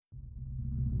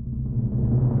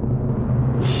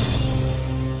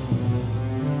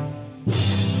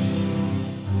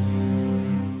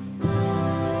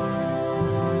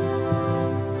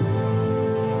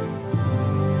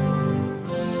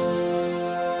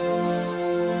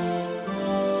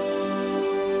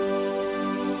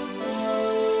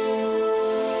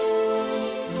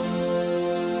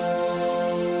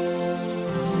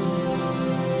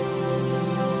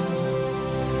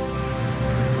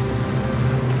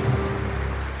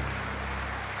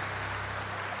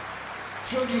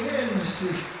plugging in, I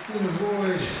see, in a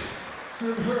void.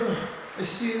 I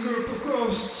see a group of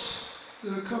ghosts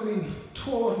that are coming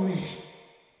toward me.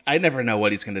 I never know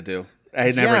what he's going to do.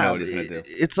 I never know what he's going to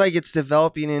do. It's like it's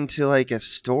developing into like a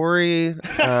story.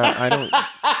 I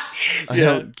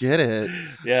don't get it.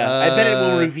 Yeah, I bet it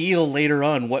will reveal later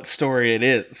on what story it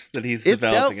is that he's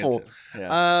developing doubtful. into.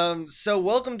 Yeah. So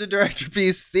welcome to Director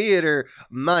Piece Theater.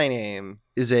 My name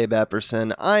is Abe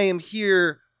Epperson. I am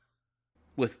here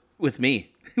with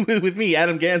me, with me,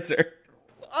 Adam Ganser.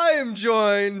 I am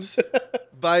joined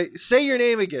by, say your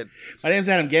name again. My name's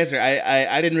Adam Ganser.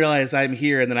 I didn't realize I'm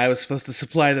here, and then I was supposed to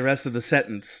supply the rest of the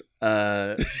sentence.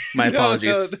 My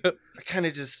apologies. No. I kind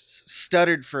of just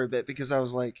stuttered for a bit because I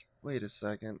was like, wait a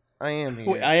second. I am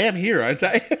here. Wait, I am here, aren't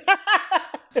I?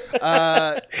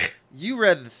 You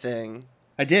read The Thing.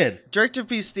 I did. Director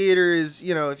Piece Theater is,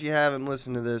 if you haven't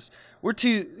listened to this, we're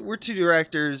two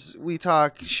directors. We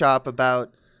talk shop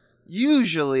about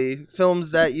usually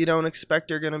films that you don't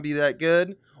expect are going to be that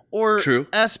good, or True.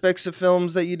 aspects of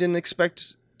films that you didn't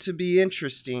expect to be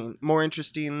more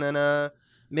interesting than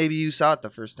maybe you saw it the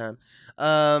first time.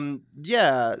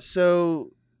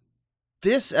 So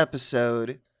this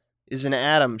episode is an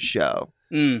Adam show.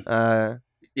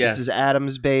 This is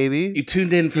Adam's baby. You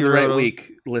tuned in for the right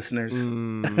week, listeners.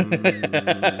 Abe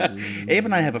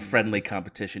and I have a friendly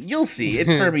competition. You'll see. It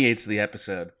permeates the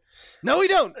episode. No, we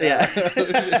don't. Yeah.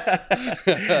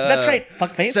 That's right,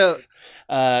 fuckface. So,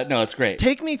 no, it's great.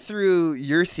 Take me through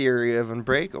your theory of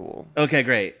Unbreakable. Okay,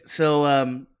 great.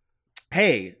 So,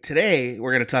 hey, today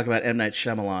we're going to talk about M. Night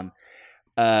Shyamalan.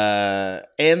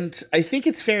 And I think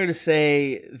it's fair to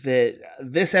say that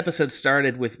this episode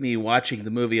started with me watching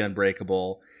the movie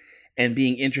Unbreakable and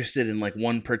being interested in like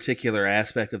one particular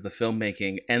aspect of the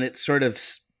filmmaking, and it sort of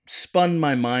spun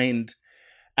my mind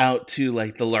out to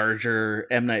like the larger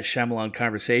M. Night Shyamalan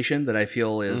conversation that I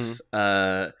feel is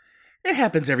it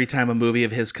happens every time a movie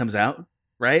of his comes out,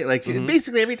 right? Like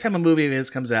basically every time a movie of his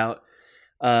comes out,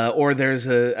 or there's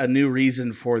a new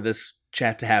reason for this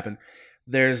chat to happen.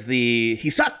 There's the he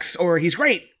sucks or he's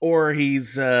great or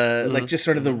he's like just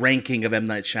sort of the ranking of M.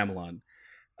 Night Shyamalan.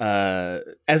 I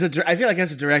feel like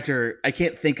as a director, I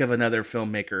can't think of another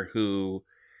filmmaker who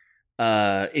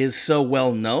is so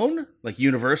well known, like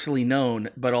universally known,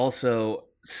 but also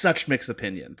such mixed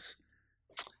opinions.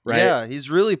 Right? Yeah, he's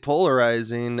really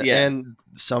polarizing, and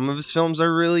some of his films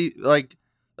are really like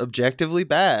objectively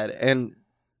bad, and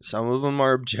some of them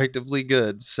are objectively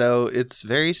good. So it's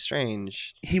very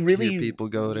strange. He really to hear people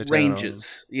go to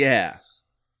ranges. Yeah,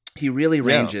 he really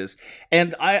ranges,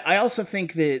 and I also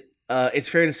think that it's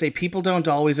fair to say people don't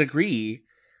always agree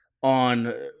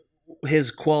on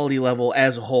his quality level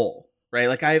as a whole. Right,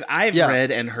 like I've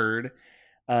read and heard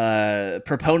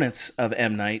proponents of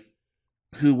M. Night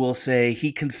who will say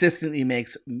he consistently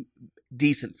makes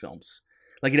decent films.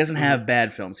 Like he doesn't have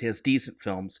bad films; he has decent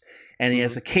films, and he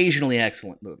has occasionally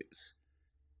excellent movies.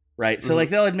 Right, so like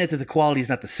they'll admit that the quality is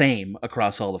not the same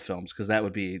across all the films because that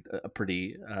would be a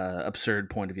pretty absurd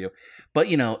point of view. But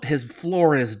his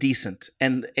floor is decent,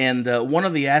 and one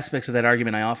of the aspects of that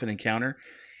argument I often encounter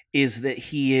is that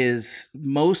he is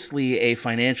mostly a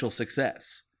financial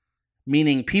success,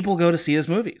 meaning people go to see his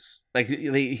movies. Like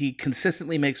he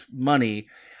consistently makes money.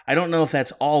 I don't know if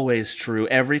that's always true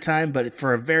every time, but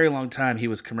for a very long time he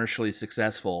was commercially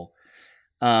successful.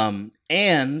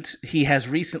 And he has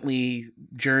recently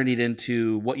journeyed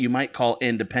into what you might call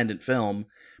independent film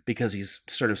because he's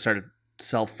sort of started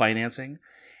self-financing.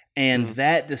 And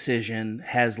that decision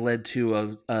has led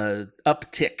to a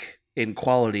uptick in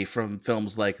quality from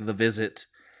films like The Visit,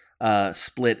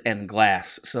 Split, and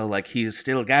Glass. So like he's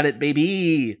still got it,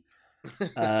 baby.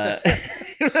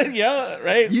 Yeah,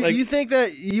 right. You think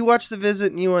that you watch The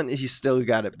Visit and he's still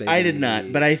got it, baby? I did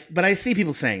not, but I see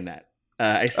people saying that.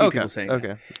 I see people saying that.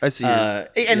 Okay, I see.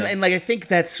 And like I think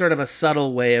that's sort of a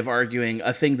subtle way of arguing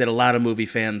a thing that a lot of movie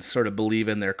fans sort of believe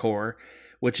in their core,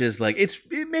 which is like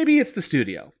maybe it's the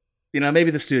studio.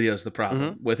 Maybe the studio's the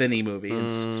problem with any movie,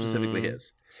 and specifically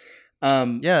his.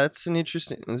 That's an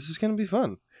interesting. This is going to be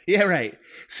fun. Yeah, right.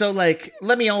 So, like,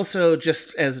 let me also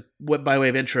just by way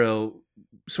of intro,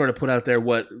 sort of put out there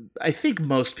what I think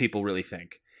most people really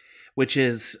think, which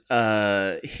is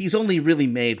he's only really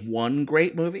made one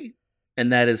great movie,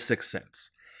 and that is Sixth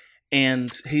Sense.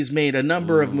 And he's made a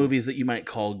number of movies that you might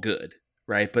call good,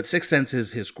 right? But Sixth Sense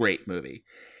is his great movie.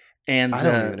 And I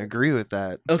don't even agree with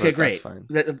that. Okay, great. That's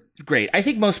fine. Great. I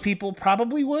think most people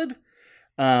probably would.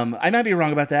 I might be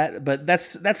wrong about that, but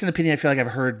that's an opinion I feel like I've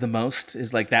heard the most,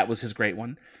 is like that was his great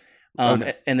one.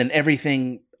 And then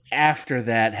everything after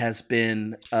that has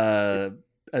been a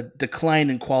decline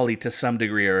in quality to some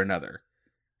degree or another.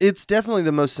 It's definitely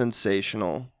the most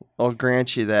sensational. I'll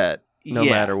grant you that, no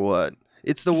matter what.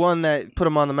 It's the one that put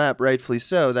him on the map, rightfully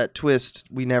so. That twist,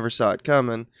 we never saw it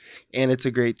coming. And it's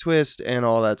a great twist and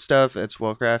all that stuff. It's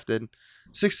well crafted.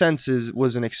 Sixth Sense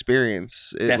was an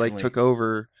experience. It Definitely. like took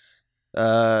over.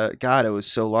 God, it was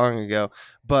so long ago.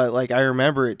 But like I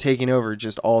remember it taking over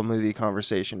just all movie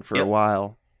conversation for a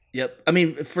while. Yep. I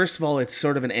mean, first of all, it's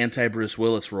sort of an anti-Bruce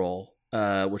Willis role,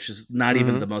 which is not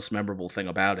even the most memorable thing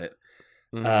about it.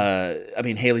 I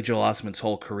mean, Haley Joel Osment's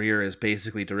whole career is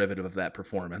basically derivative of that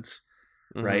performance.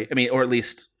 Right? I mean, or at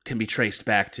least can be traced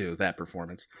back to that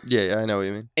performance. Yeah, I know what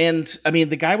you mean. And I mean,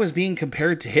 the guy was being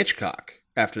compared to Hitchcock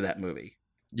after that movie.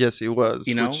 Yes, he was,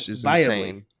 which is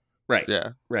insane. Right.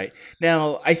 Yeah. Right.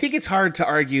 Now, I think it's hard to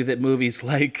argue that movies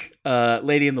like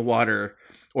Lady in the Water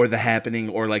or The Happening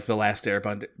or like The Last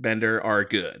Airbender are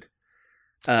good.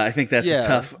 I think that's a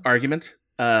tough argument.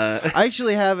 I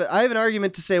have an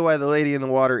argument to say why The Lady in the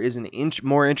Water is an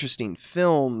more interesting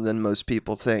film than most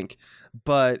people think,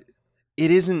 but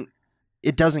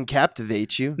it doesn't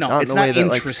captivate you. No, it's not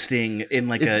interesting in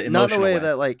like a emotional not in the way way.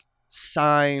 that like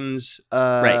Signs,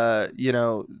 you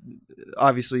know,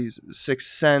 obviously Sixth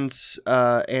Sense,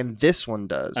 and this one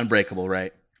does. Unbreakable,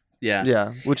 right? Yeah.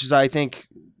 Yeah, which is, I think,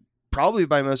 probably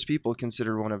by most people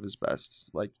considered one of his best,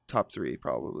 like top 3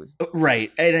 probably.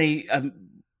 Right. And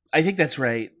I think that's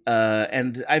right.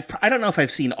 And I don't know if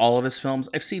I've seen all of his films.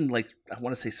 I've seen like, I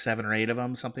want to say 7 or 8 of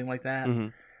them, something like that.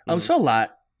 So a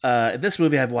lot. This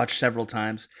movie I've watched several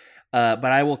times, but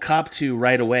I will cop to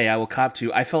right away.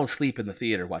 I fell asleep in the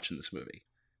theater watching this movie.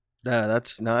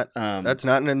 That's not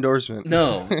an endorsement.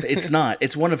 No, it's not.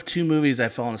 It's one of 2 movies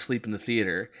I've fallen asleep in the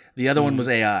theater. The other one was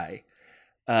AI.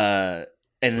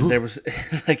 And there was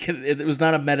like, it was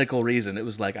not a medical reason. It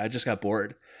was like, I just got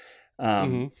bored.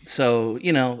 So,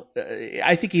 you know,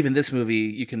 I think even this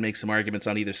movie, you can make some arguments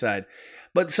on either side.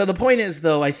 But so the point is,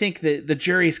 though, I think that the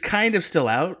jury's kind of still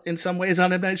out in some ways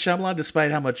on M. Night Shyamalan, despite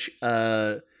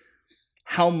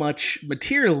how much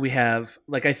material we have.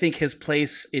 Like, I think his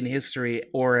place in history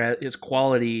or his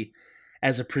quality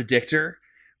as a predictor,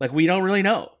 like, we don't really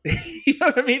know. You know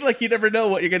what I mean? Like, you never know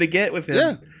what you're going to get with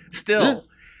him still. Yeah.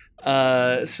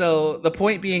 So the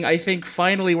point being, I think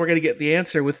finally we're going to get the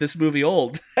answer with this movie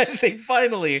Old. I think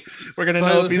finally we're going to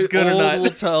know if he's good or not.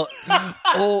 Will tell.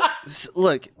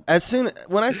 Look,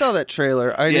 when I saw that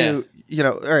trailer, I knew, you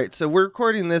know, all right, so we're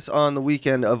recording this on the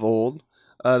weekend of Old.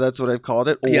 That's what I've called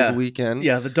it. Old weekend.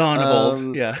 Yeah. The dawn of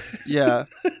Old. Yeah. Yeah.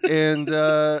 And,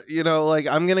 you know, like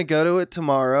I'm going to go to it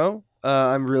tomorrow.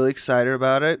 I'm really excited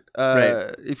about it.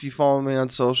 If you follow me on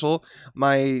social,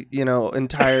 my, you know,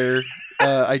 entire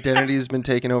identity has been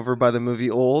taken over by the movie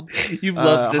Old. You've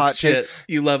loved this shit.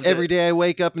 You love every day I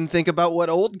wake up and think about what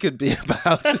Old could be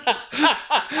about.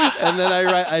 And then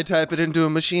I type it into a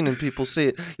machine and people see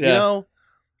it. Yeah. You know,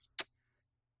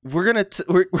 we're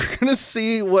gonna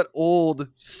see what Old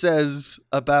says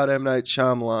about M. Night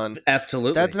Shyamalan.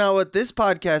 Absolutely. That's not what this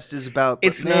podcast is about.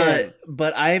 It's not.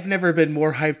 But I've never been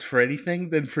more hyped for anything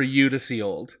than for you to see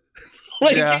Old.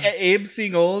 Like, Abe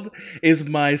seeing Old is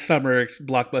my summer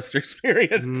blockbuster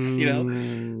experience. You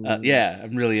know. Yeah,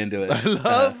 I'm really into it. I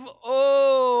love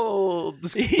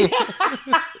Old.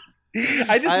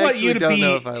 I want you to don't be.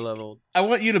 Know if I love Old. I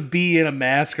want you to be in a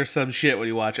mask or some shit when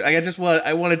you watch it.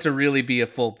 I want it to really be a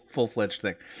full-fledged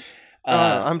thing.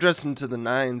 I'm dressing to the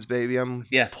nines, baby. I'm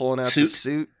pulling out the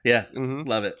suit. Yeah,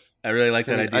 love it. I really like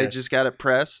that idea. I just got it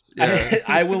pressed. Yeah.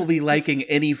 I will be liking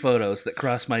any photos that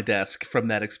cross my desk from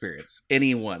that experience.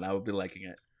 Anyone, I will be liking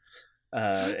it,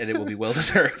 and it will be well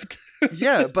deserved.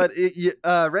 Yeah, but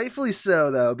rightfully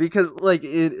so, though, because like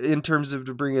in terms of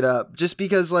to bring it up, just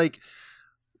because like.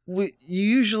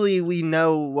 We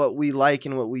know what we like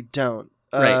and what we don't,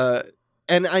 right?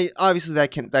 And obviously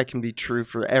that can be true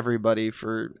for everybody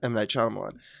for M. Night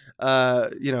Shyamalan,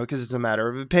 you know, because it's a matter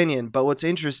of opinion. But what's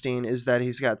interesting is that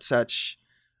he's got such,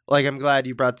 like, I'm glad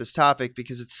you brought this topic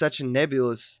because it's such a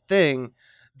nebulous thing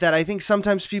that I think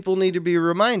sometimes people need to be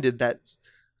reminded that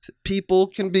people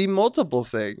can be multiple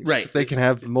things. Right. They can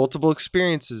have multiple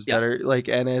experiences that are like,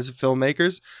 and as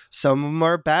filmmakers, some of them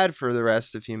are bad for the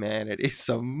rest of humanity.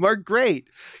 Some of them are great.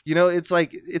 You know, it's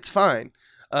like, it's fine.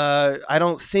 I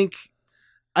think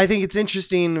it's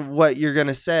interesting what you're going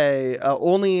to say,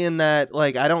 only in that,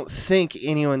 like, I don't think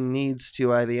anyone needs to,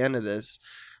 by the end of this,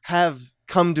 have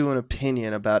come to an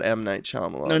opinion about M. Night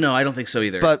Shyamalan. No, I don't think so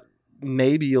either. But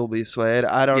maybe you'll be swayed.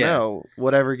 I don't know.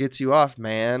 Whatever gets you off,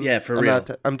 man. Yeah, for real.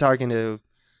 I'm talking to,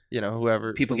 you know,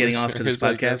 whoever. People getting off to this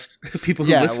podcast. People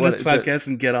who listen to this podcast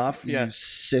and get off. You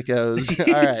sickos.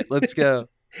 All right, let's go.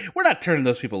 We're not turning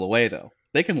those people away, though.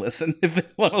 They can listen if they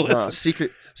want to listen. No,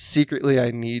 secretly,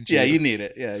 I need you. Yeah, you need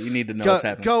it. Yeah, you need to know what's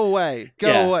happening. Go away.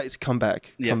 Go away. Come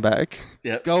back. Yep. Come back.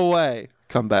 Yep. Go away.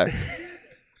 Come back.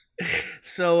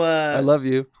 So I love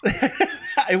you.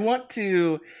 I want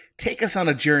to take us on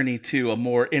a journey to a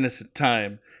more innocent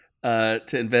time to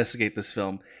investigate this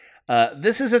film.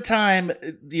 This is a time,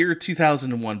 year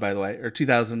 2001, by the way, or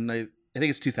 2000. I think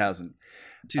it's 2000.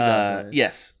 2000.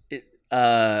 Yes.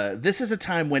 This is a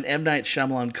time when M. Night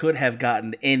Shyamalan could have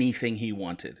gotten anything he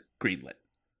wanted greenlit.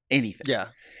 Anything.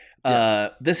 Yeah.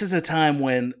 This is a time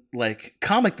when, like,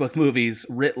 comic book movies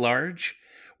writ large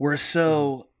were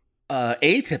so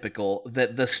atypical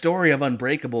that the story of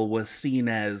Unbreakable was seen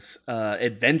as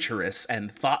adventurous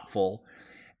and thoughtful,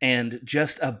 and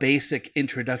just a basic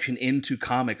introduction into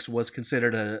comics was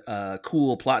considered a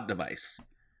cool plot device.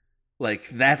 Like,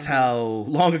 that's how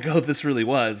long ago this really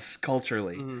was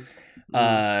culturally.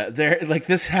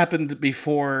 This happened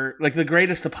before, like, the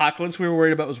greatest apocalypse we were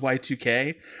worried about was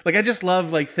Y2K. Like, I just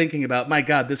love, like, thinking about, my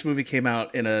God, this movie came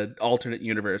out in an alternate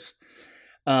universe.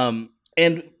 And,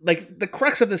 like, the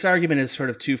crux of this argument is sort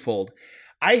of twofold.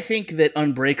 I think that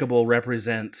Unbreakable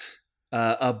represents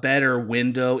a better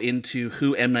window into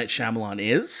who M. Night Shyamalan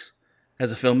is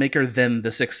as a filmmaker than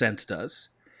The Sixth Sense does.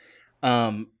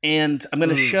 And I'm going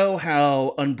to show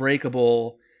how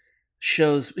Unbreakable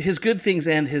shows his good things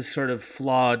and his sort of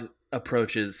flawed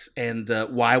approaches, and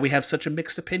why we have such a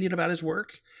mixed opinion about his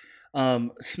work.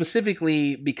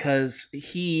 Specifically because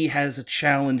he has a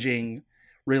challenging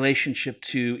relationship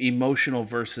to emotional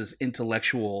versus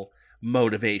intellectual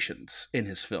motivations in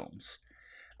his films.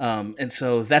 And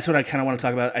so that's what I kind of want to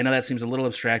talk about. I know that seems a little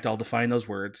abstract. I'll define those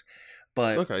words.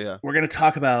 But we're going to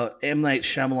talk about M. Night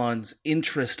Shyamalan's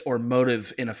interest or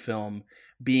motive in a film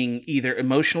being either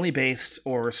emotionally based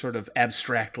or sort of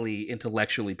abstractly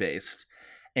intellectually based,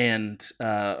 and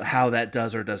how that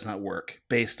does or does not work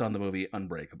based on the movie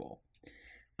Unbreakable.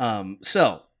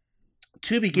 So,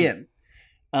 to begin,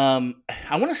 I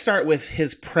want to start with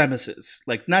his premises,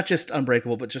 like not just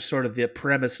Unbreakable, but just sort of the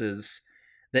premises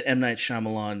that M. Night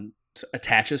Shyamalan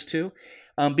attaches to.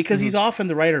 Because he's often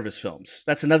the writer of his films.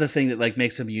 That's another thing that, like,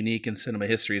 makes him unique in cinema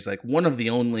history. Is like one of the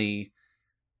only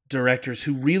directors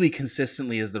who really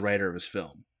consistently is the writer of his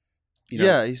film. You know?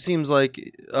 Yeah, he seems like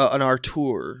an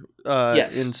auteur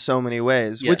in so many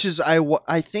ways, which is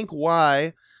I think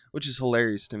why, which is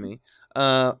hilarious to me.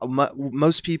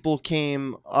 Most people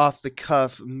came off the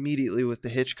cuff immediately with the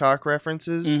Hitchcock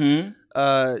references in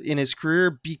his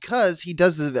career, because he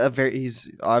does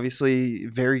he's obviously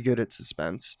very good at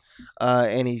suspense,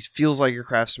 and he feels like a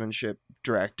craftsmanship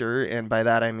director, and by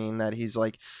that I mean that he's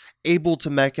like able to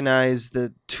mechanize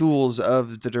the tools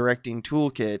of the directing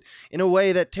toolkit in a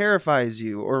way that terrifies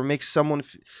you or makes someone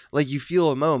like you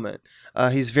feel a moment.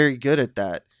 He's very good at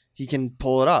that. He can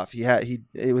pull it off. He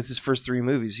with his first 3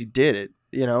 movies, he did it,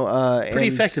 pretty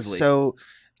effectively. So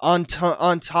on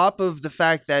top of the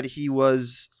fact that he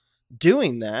was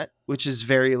doing that, which is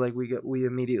very, like, we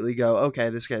immediately go, okay,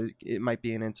 this guy, it might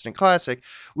be an instant classic.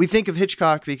 We think of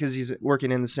Hitchcock because he's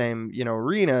working in the same,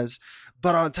 arenas,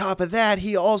 but on top of that,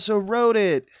 he also wrote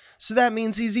it. So that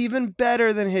means he's even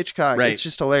better than Hitchcock. Right. It's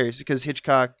just hilarious because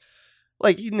Hitchcock,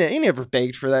 like, he never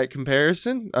begged for that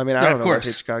comparison. I mean, I don't know what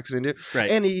Hitchcock's into. Right.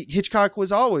 And Hitchcock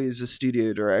was always a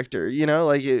studio director,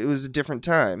 like, it was a different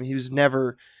time. He was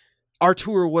never,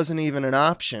 auteur wasn't even an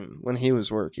option when he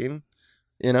was working.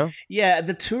 Yeah,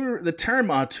 the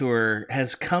term auteur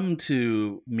has come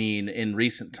to mean in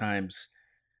recent times,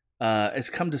 has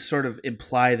come to sort of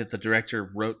imply that the director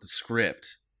wrote the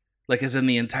script, like as in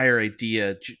the entire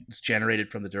idea is generated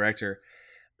from the director.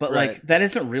 But like that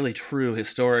isn't really true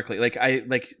historically.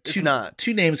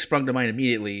 Two names sprung to mind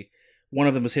immediately. One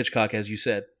of them was Hitchcock, as you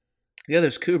said. The other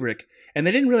is Kubrick, and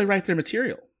they didn't really write their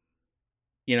material.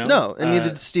 No, and neither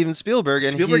did Steven Spielberg,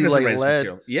 and Spielberg he doesn't like write his led.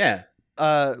 material. Yeah.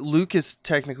 Lucas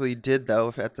technically did,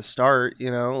 though, at the start,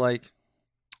 right.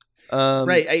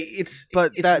 It's rare.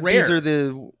 These are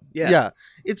the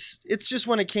It's just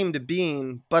when it came to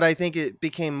being, but I think it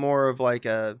became more of like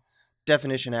a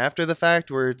definition after the fact,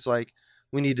 where it's like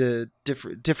we need to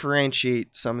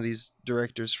differentiate some of these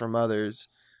directors from others.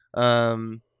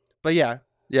 But yeah.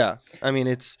 I mean,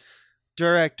 it's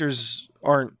directors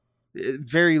aren't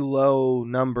very low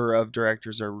number of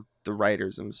directors are the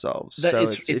writers themselves, so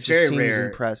it just very seems rare.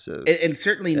 impressive, and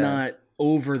certainly not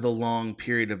over the long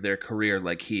period of their career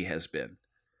like he has been.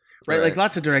 Right? Like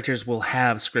lots of directors will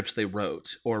have scripts they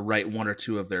wrote or write 1 or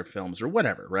 2 of their films or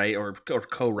whatever, right? Or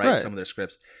co-write some of their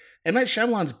scripts. And Night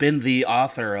Shyamalan's been the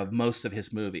author of most of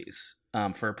his movies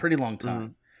for a pretty long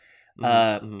time.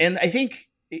 And I think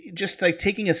just like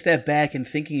taking a step back and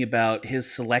thinking about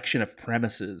his selection of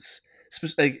premises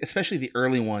especially the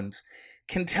early ones,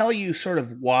 can tell you sort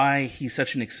of why he's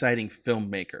such an exciting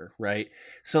filmmaker, right?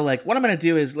 So like what I'm going to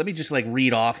do is let me just like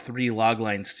read off 3 log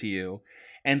lines to you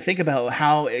and think about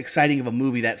how exciting of a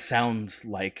movie that sounds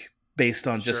like based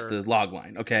on just the log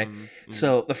line, okay?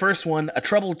 So the first one, a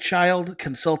troubled child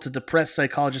consults a depressed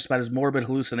psychologist about his morbid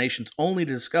hallucinations only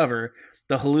to discover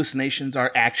the hallucinations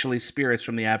are actually spirits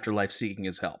from the afterlife seeking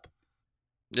his help.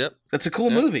 Yep. That's a cool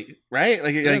movie, right?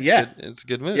 It's a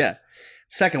good movie. Yeah.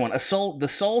 Second one, the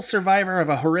sole survivor of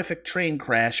a horrific train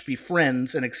crash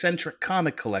befriends an eccentric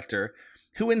comic collector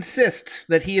who insists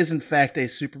that he is in fact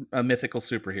a mythical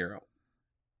superhero.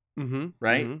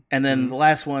 Right? And then the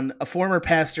last one, a former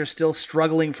pastor still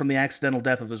struggling from the accidental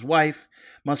death of his wife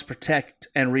must protect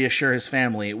and reassure his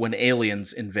family when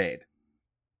aliens invade.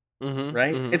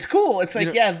 Right? It's cool. It's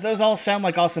like, those all sound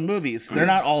like awesome movies. They're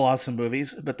not all awesome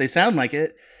movies, but they sound like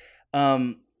it.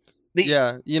 You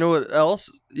know what else?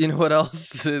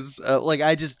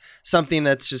 Is something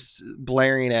that's just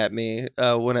blaring at me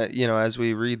when as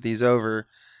we read these over.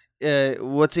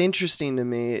 What's interesting to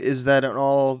me is that in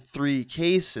all 3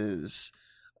 cases,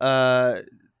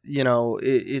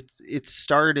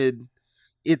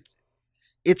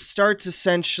 it starts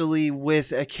essentially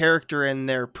with a character and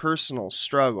their personal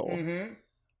struggle,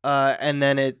 and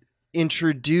then it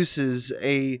introduces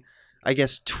I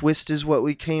guess twist is what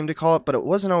we came to call it, but it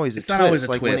wasn't always a twist. It's not always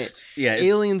a twist.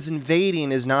 Aliens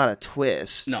invading is not a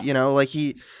twist. No.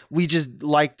 We just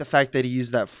like the fact that he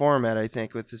used that format, I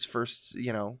think, with his first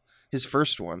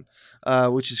one,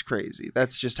 which is crazy.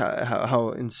 That's just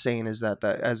how insane is that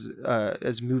as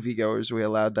moviegoers we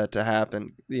allowed that to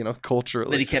happen,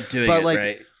 culturally. That he kept doing it,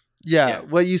 right? Yeah.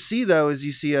 What you see though is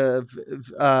you see a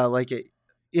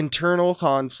internal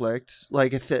conflict,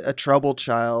 like a troubled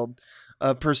child,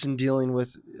 a person dealing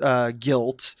with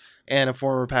guilt, and a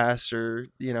former pastor,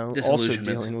 also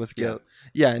dealing with guilt.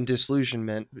 Yeah, and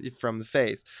disillusionment from the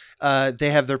faith.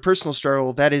 They have their personal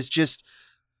struggle. That is just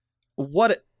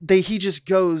he just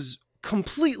goes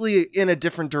completely in a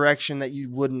different direction that you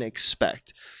wouldn't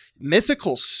expect.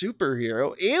 Mythical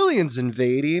superhero, aliens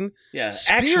invading,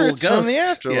 spirits from the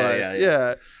afterlife.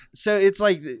 Yeah. So it's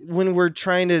like when we're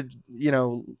trying to,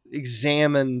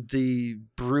 examine the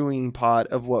brewing pot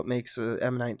of what makes a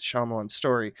M. Night Shyamalan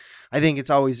story, I think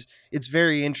it's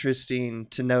very interesting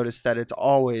to notice that it's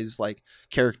always like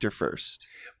character first.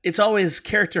 It's always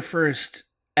character first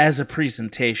as a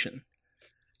presentation.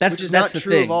 Which is not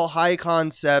true of all high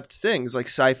concept things, like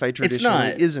sci-fi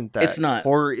traditionally isn't that. It's not.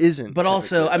 Horror isn't. But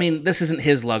also, I mean, this isn't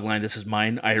his log line. This is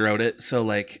mine. I wrote it. So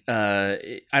like,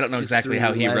 I don't know exactly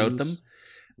how he wrote them.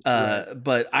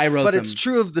 But I wrote them. But it's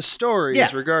true of the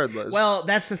stories regardless. Well,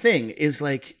 that's the thing is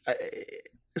like,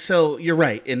 so you're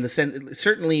right in the sense,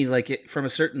 certainly like from a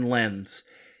certain lens,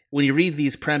 when you read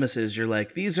these premises, you're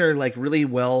like, these are like really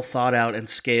well thought out and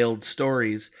scaled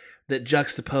stories that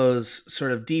juxtapose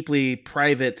sort of deeply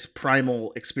private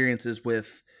primal experiences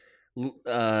with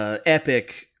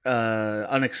epic,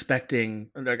 unexpected,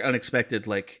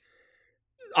 like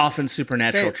often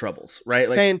supernatural troubles, right?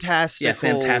 Like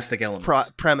fantastic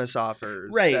elements. Premise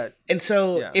offers. Right. And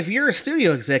so if you're a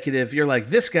studio executive, you're like,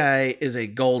 this guy is a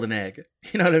golden egg.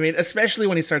 You know what I mean? Especially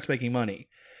when he starts making money,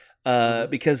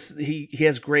 because he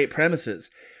has great premises.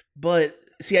 But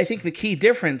see, I think the key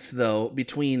difference, though,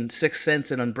 between Sixth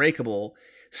Sense and Unbreakable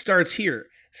starts here.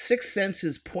 Sixth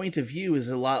Sense's point of view is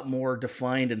a lot more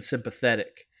defined and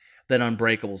sympathetic than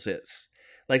Unbreakable's is.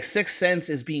 Like, Sixth Sense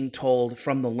is being told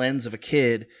from the lens of a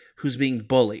kid who's being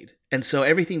bullied. And so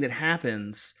everything that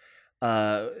happens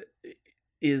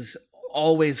is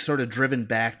always sort of driven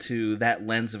back to that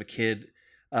lens of a kid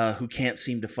who can't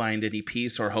seem to find any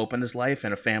peace or hope in his life,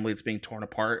 and a family that's being torn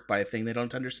apart by a thing they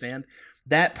don't understand.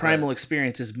 That primal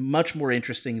experience is much more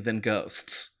interesting than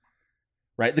ghosts,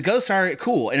 right? The ghosts are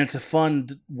cool, and it's a fun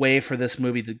way for this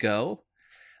movie to go.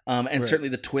 And certainly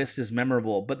the twist is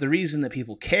memorable. But the reason that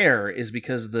people care is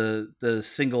because the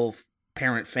single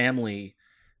parent family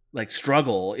like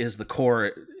struggle is the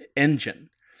core engine.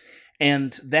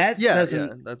 And that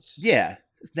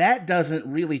that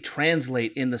doesn't really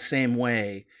translate in the same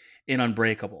way in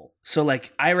Unbreakable. So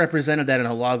like I represented that in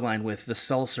a logline with the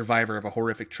sole survivor of a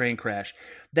horrific train crash.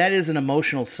 That is an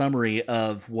emotional summary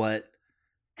of what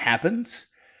happens,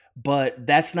 but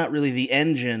that's not really the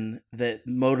engine that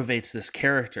motivates this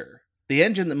character. The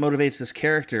engine that motivates this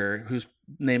character, whose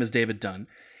name is David Dunn,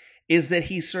 is that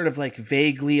he's sort of like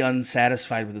vaguely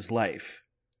unsatisfied with his life.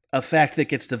 A fact that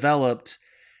gets developed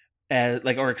as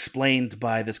like, or explained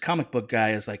by this comic book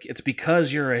guy is like, it's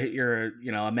because you're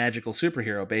a magical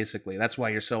superhero, basically. That's why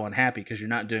you're so unhappy, because you're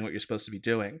not doing what you're supposed to be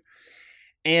doing.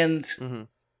 And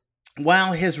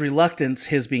while his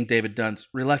being David Dunn's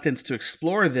reluctance to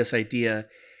explore this idea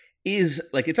is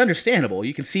like, it's understandable.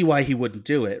 You can see why he wouldn't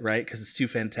do it, right? Because it's too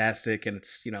fantastic and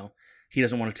it's, he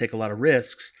doesn't want to take a lot of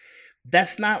risks.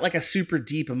 That's not like a super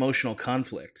deep emotional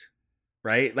conflict,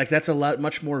 right? Like that's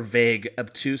much more vague,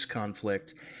 obtuse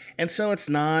conflict. And so it's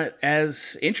not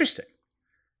as interesting,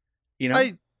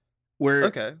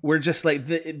 We're just like,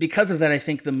 because of that, I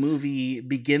think the movie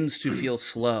begins to feel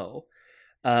slow.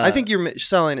 I think you're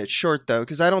selling it short, though,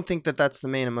 because I don't think that that's the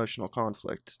main emotional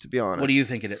conflict, to be honest. What do you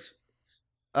think it is?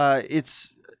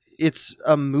 It's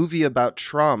a movie about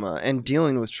trauma and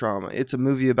dealing with trauma. It's a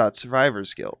movie about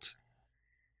survivor's guilt.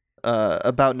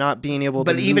 About not being able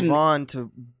to move on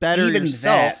to better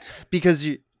yourself. Because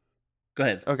you... Go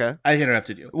ahead. Okay. I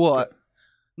interrupted you. Well,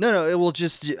 no, it will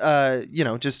just,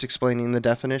 just explaining the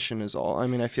definition is all. I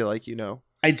mean, I feel like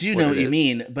I do know what you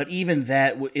mean, but even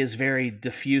that is very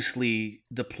diffusely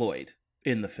deployed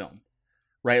in the film,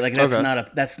 right? Like that's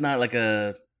not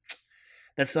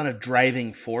a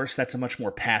driving force. That's a much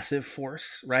more passive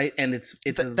force, right? And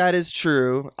that is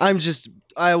true. I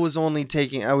was only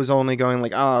going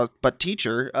like, but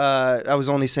teacher. I was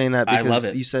only saying that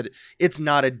because you said it's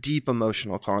not a deep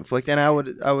emotional conflict, and I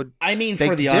would. I mean,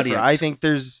 for the audience, I think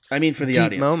there's. For the deep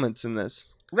audience moments in this.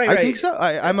 Right. I think so.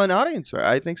 I'm an audience, right?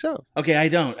 I think so. Okay, I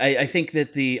don't. I think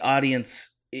that the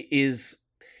audience is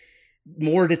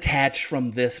more detached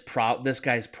from this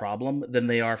guy's problem than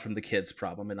they are from the kid's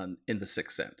problem in The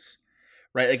Sixth Sense,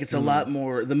 right? Like it's a lot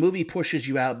more. The movie pushes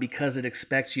you out because it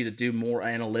expects you to do more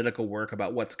analytical work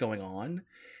about what's going on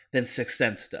than Sixth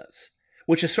Sense does,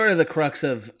 which is sort of the crux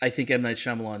of, I think, M. Night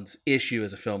Shyamalan's issue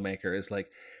as a filmmaker is like,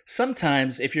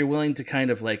 sometimes if you're willing to kind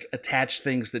of like attach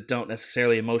things that don't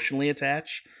necessarily emotionally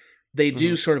attach, they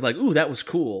do sort of like, ooh, that was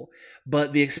cool.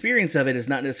 But the experience of it is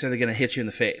not necessarily going to hit you in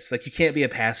the face. Like you can't be a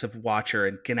passive watcher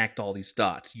and connect all these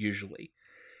dots usually.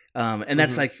 And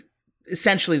that's like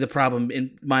essentially the problem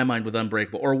in my mind with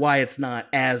Unbreakable, or why it's not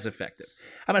as effective.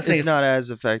 I'm not saying it's not as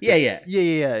effective.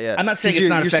 Yeah. I'm not saying it's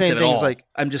not effective at all. Like,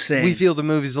 I'm just saying we feel the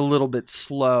movie's a little bit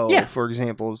slow. Yeah. For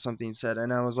example, something you said,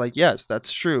 and I was like, yes,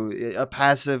 that's true. A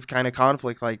passive kind of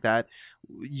conflict like that,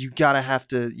 you have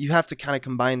to kind of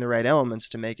combine the right elements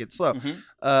to make it slow,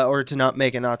 or to not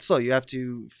make it not slow. You have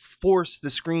to force the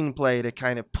screenplay to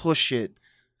kind of push it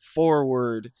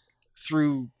forward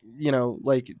through,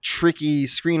 like tricky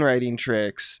screenwriting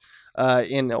tricks.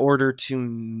 In order to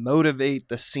motivate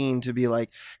the scene to be like,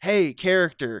 hey,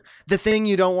 character, the thing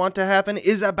you don't want to happen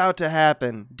is about to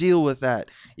happen. Deal with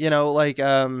that.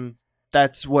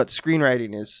 That's what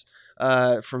screenwriting is,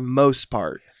 for most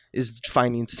part, is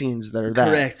finding scenes that are that.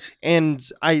 Correct. And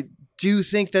I do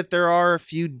think that there are a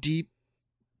few deep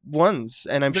ones,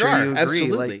 and I'm sure you agree.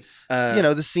 Absolutely.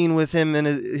 Like, the scene with him and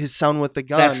his son with the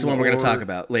gun. That's the one we're going to talk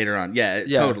about later on. Yeah,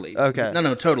 totally. Okay.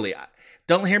 No, totally.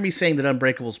 Don't hear me saying that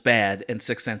Unbreakable's bad and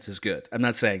Sixth Sense is good. I'm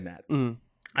not saying that. I'm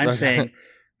saying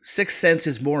Sixth Sense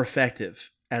is more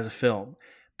effective as a film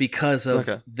because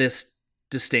of this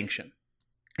distinction.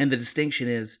 And the distinction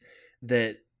is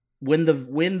that when the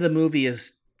movie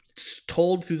is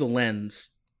told through the lens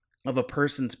of a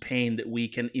person's pain that we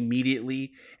can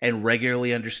immediately and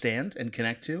regularly understand and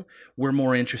connect to, we're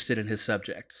more interested in his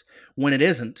subjects. When it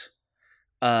isn't,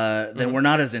 then we're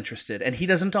not as interested. And he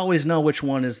doesn't always know which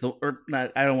one is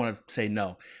I don't want to say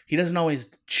no. He doesn't always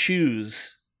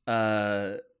choose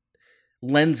lenses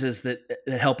that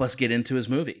help us get into his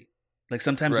movie. Like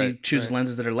sometimes he chooses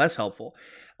lenses that are less helpful.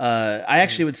 I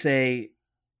actually would say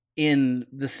in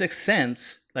The Sixth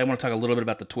Sense, I want to talk a little bit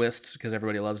about the twists because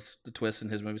everybody loves the twists in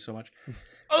his movie so much.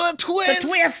 Oh, the twist! The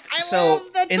twist! I love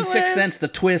the twist! In Sixth Sense, the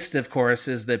twist, of course,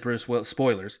 is that Bruce Willis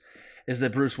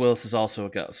is also a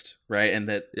ghost, right? And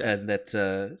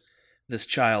that this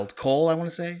child, Cole, I want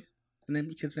to say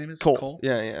the kid's name is Cole.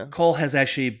 Yeah. Cole has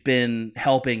actually been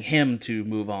helping him to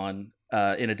move on,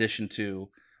 in addition to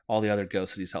all the other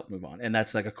ghosts that he's helped move on, and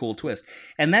that's like a cool twist.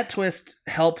 And that twist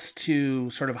helps to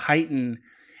sort of heighten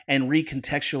and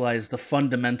recontextualize the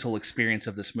fundamental experience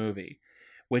of this movie,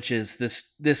 which is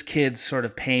this kid's sort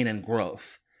of pain and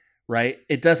growth, right?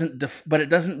 It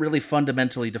doesn't really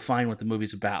fundamentally define what the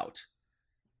movie's about.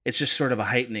 It's just sort of a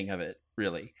heightening of it,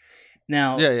 really.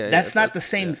 Now, that's not the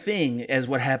same thing as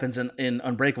what happens in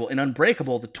Unbreakable. In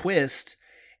Unbreakable, the twist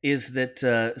is that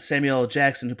Samuel L.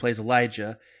 Jackson, who plays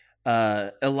Elijah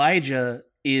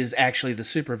is actually the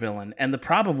supervillain. And the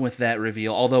problem with that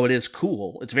reveal, although it is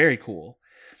cool, it's very cool,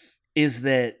 is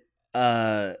that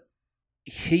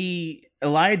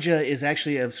Elijah is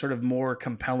actually a sort of more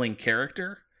compelling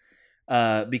character.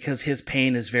 Because his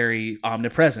pain is very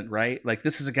omnipresent, right? Like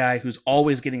this is a guy who's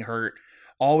always getting hurt,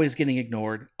 always getting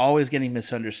ignored, always getting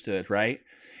misunderstood, right?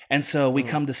 And so we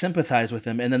come to sympathize with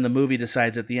him, and then the movie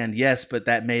decides at the end, yes, but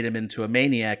that made him into a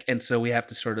maniac, and so we have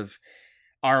to sort of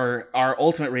our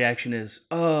ultimate reaction is,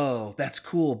 oh, that's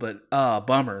cool, but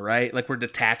bummer, right? Like we're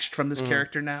detached from this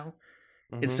character now,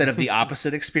 instead of the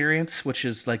opposite experience, which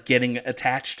is like getting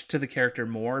attached to the character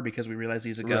more because we realize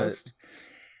he's a ghost.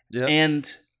 Yeah.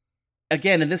 And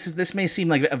again, and this may seem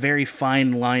like a very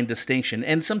fine line distinction,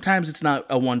 and sometimes it's not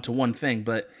a one-to-one thing,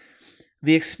 but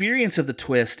the experience of the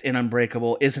twist in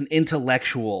Unbreakable is an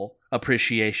intellectual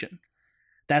appreciation.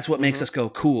 That's what makes us go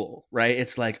cool, right?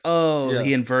 It's like,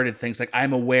 he inverted things. Like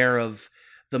I'm aware of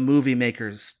the movie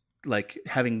makers like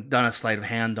having done a sleight of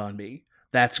hand on me.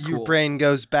 That's cool. Your brain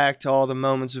goes back to all the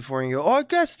moments before you go, I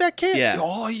guess that can't.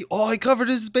 Yeah. He covered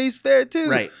his base there too.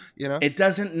 Right. You know, it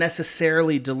doesn't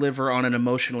necessarily deliver on an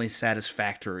emotionally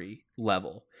satisfactory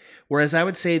level. Whereas I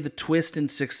would say the twist in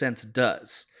Sixth Sense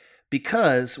does,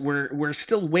 because we're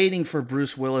still waiting for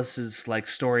Bruce Willis's like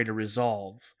story to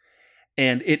resolve.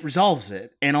 And it resolves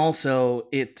it, and also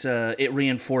it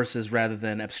reinforces rather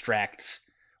than abstracts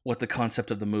what the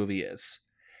concept of the movie is.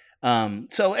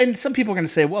 So, and some people are going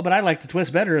to say, well, but I like the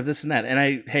twist better of this and that.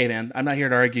 And hey man, I'm not here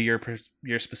to argue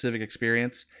your specific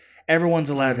experience. Everyone's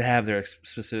allowed to have their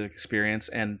specific experience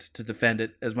and to defend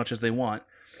it as much as they want.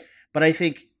 But I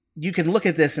think you can look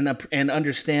at this and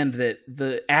understand that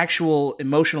the actual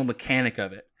emotional mechanic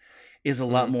of it is a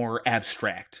lot more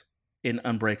abstract in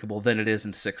Unbreakable than it is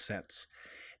in Sixth Sense.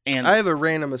 And I have a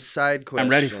random aside question.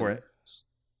 I'm ready for it.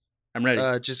 I'm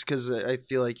ready. Just because I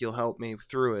feel like you'll help me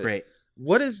through it. Great.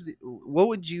 What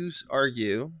would you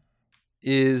argue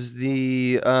is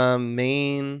the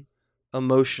main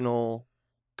emotional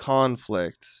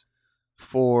conflict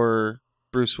for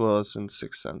Bruce Willis in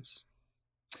Sixth Sense?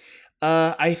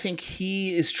 I think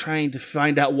he is trying to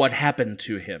find out what happened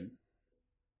to him.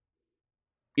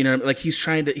 You know, like he's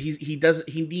trying to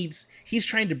he's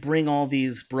trying to bring all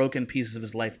these broken pieces of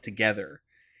his life together,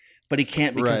 but he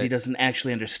can't because he doesn't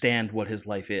actually understand what his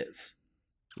life is.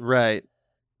 Right.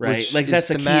 Which like is that's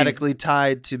thematically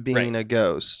tied to being a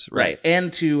ghost. Right.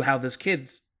 And to how this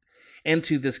kid's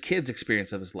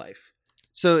experience of his life.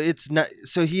 So it's not.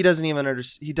 So he doesn't even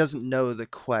he doesn't know the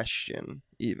question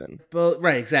even. Well,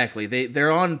 right. Exactly.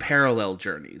 They're on parallel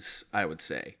journeys, I would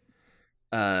say.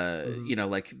 You know,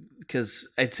 like, because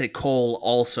I'd say Cole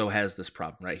also has this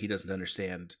problem, right? He doesn't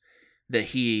understand that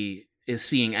he is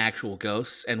seeing actual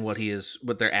ghosts and what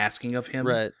they're asking of him.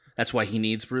 Right. That's why he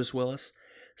needs Bruce Willis.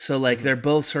 So like they're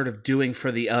both sort of doing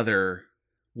for the other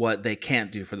what they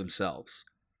can't do for themselves,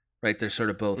 right? They're sort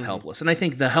of both helpless. And I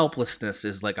think the helplessness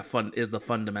is like the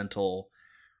fundamental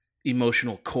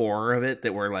emotional core of it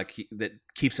that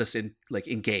keeps us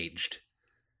engaged.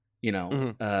 You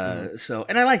know, so,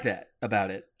 and I like that about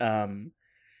it.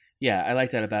 I like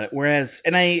that about it. Whereas,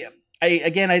 and I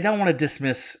don't want to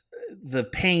dismiss the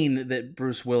pain that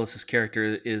Bruce Willis's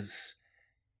character is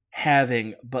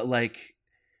having, but like,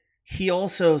 he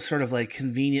also sort of like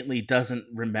conveniently doesn't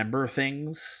remember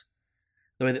things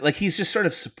the way that, like, he's sort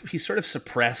of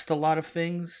suppressed a lot of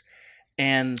things,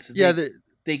 and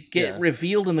they get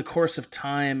revealed in the course of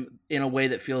time in a way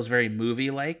that feels very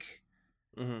movie-like.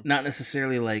 Not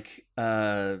necessarily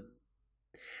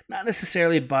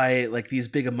by like these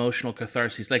big emotional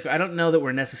catharses. Like, I don't know that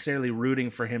we're necessarily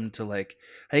rooting for him to like,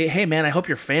 hey man, I hope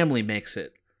your family makes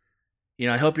it. You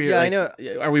know, I hope you're. Yeah, like, I know.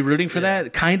 Are we rooting for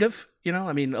that? Kind of. You know,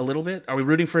 I mean, a little bit. Are we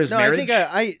rooting for his marriage? I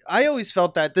think I always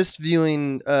felt that this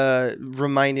viewing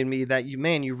reminded me that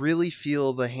you really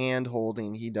feel the hand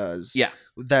holding he does. Yeah.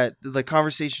 That the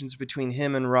conversations between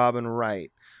him and Robin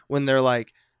Wright when they're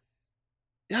like,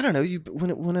 I don't know,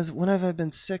 when have I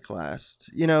been sick last?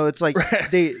 You know, it's like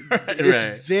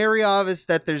it's very obvious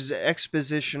that there's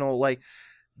expositional, like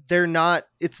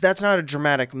that's not a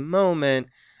dramatic moment.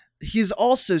 He's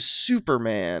also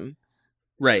Superman.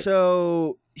 Right.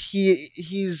 So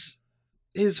his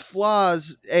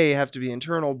flaws, A, have to be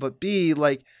internal, but B,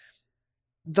 like,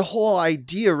 the whole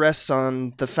idea rests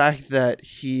on the fact that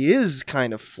he is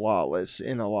kind of flawless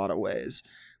in a lot of ways.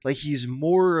 Like, he's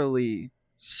morally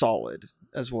solid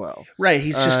as well. Right.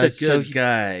 He's just a good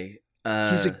guy.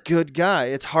 He's a good guy.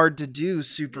 It's hard to do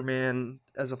Superman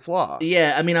as a flaw.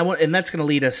 Yeah, I mean, and that's going to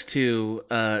lead us to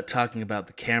talking about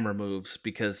the camera moves,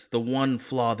 because the one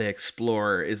flaw they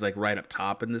explore is like right up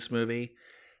top in this movie,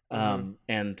 and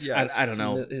I don't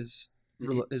know his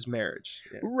marriage,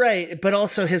 right? But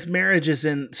also his marriage is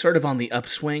in sort of on the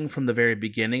upswing from the very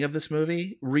beginning of this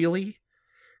movie, really,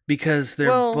 because they're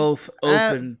both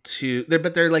open to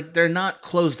they're not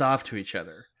closed off to each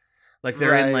other. Like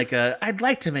they're in Right. like I'd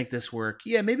like to make this work.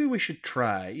 Yeah, maybe we should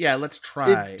try. Yeah, let's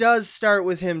try. It does start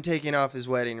with him taking off his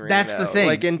wedding ring. That's the though. thing.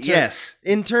 Like Yes.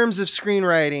 in terms of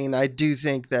screenwriting, I do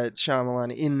think that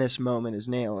Shyamalan in this moment is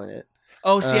nailing it.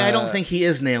 Oh, see, I don't think he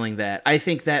is nailing that. I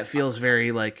think that feels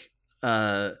very like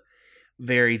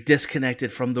very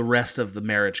disconnected from the rest of the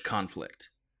marriage conflict.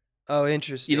 Oh,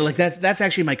 interesting. You know, like that's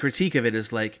actually my critique of it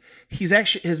is like he's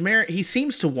actually his marriage. He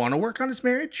seems to want to work on his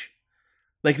marriage.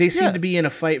 Like they seem to be in a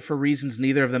fight for reasons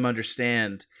neither of them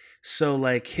understand. So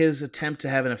like his attempt to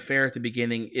have an affair at the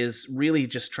beginning is really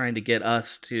just trying to get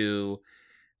us to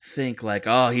think like,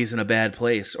 oh, he's in a bad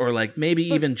place, or like maybe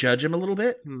even judge him a little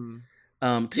bit.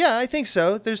 Yeah, I think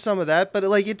so. There's some of that, but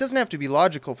like it doesn't have to be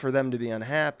logical for them to be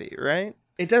unhappy, right?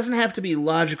 It doesn't have to be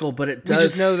logical, but it does. We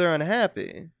just know they're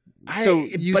unhappy.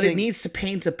 It needs to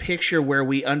paint a picture where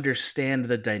we understand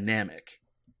the dynamic.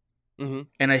 Mm-hmm.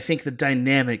 And I think the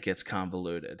dynamic gets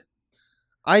convoluted.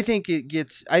 I think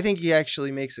he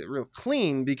actually makes it real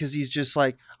clean because he's just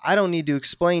like, I don't need to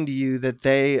explain to you that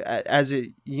they, as a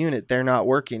unit, they're not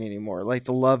working anymore. Like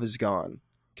the love is gone,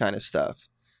 kind of stuff.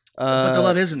 But the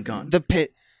love isn't gone. The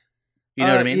pit. You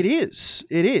know what I mean? It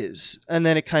is. And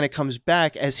then it kind of comes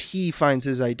back as he finds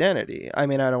his identity. I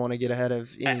mean, I don't want to get ahead of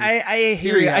any I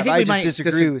hear you. I think I just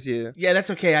disagree with you. Yeah,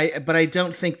 that's okay. But I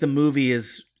don't think the movie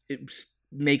is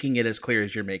making it as clear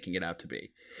as you're making it out to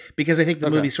be. Because I think the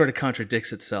movie sort of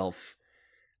contradicts itself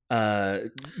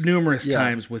numerous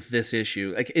times with this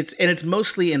issue. Like it's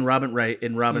mostly in Robin Wright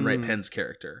Penn's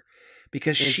character.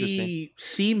 Because she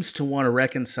seems to want to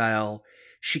reconcile.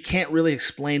 She can't really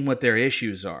explain what their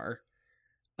issues are.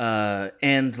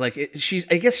 And like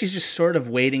I guess she's just sort of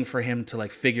waiting for him to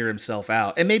like figure himself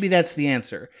out, and maybe that's the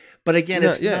answer. But again,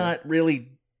 it's not really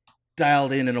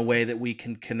dialed in a way that we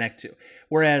can connect to.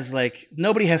 Whereas like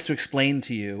nobody has to explain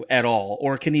to you at all,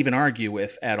 or can even argue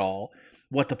with at all,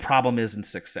 what the problem is in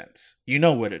Sixth Sense. You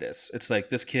know what it is. It's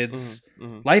like this kid's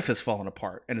life has fallen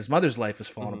apart, and his mother's life has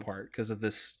fallen apart because of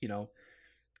this,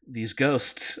 these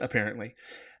ghosts apparently.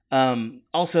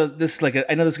 Also, this is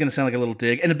I know this is going to sound like a little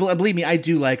dig, and believe me, I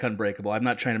do like Unbreakable. I'm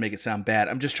not trying to make it sound bad.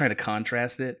 I'm just trying to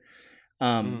contrast it.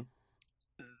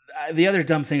 The other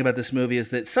dumb thing about this movie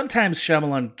is that sometimes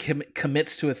Shyamalan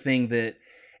commits to a thing that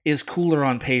is cooler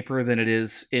on paper than it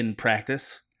is in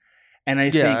practice. And I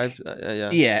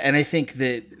think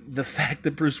that the fact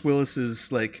that Bruce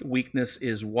Willis's like weakness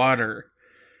is water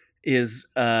is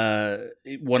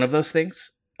one of those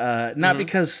things. Not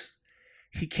because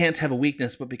he can't have a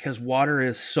weakness, but because water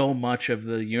is so much of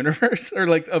the universe, or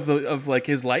like of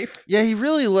his life. Yeah, he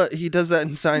really he does that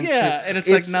in Science. Yeah, and it's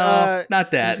like no,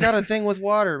 not that. He's got a thing with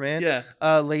water, man.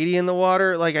 Yeah, Lady in the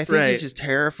Water. Like I think he's just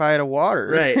terrified of water.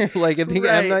 Right. Like I think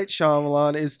M. Night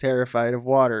Shyamalan is terrified of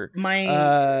water.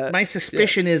 My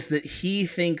suspicion is that he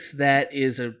thinks that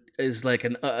is like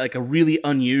a really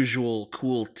unusual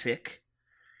cool tick.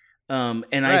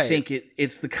 I think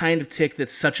it's the kind of tick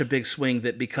that's such a big swing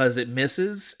that because it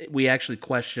misses, we actually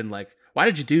question like, why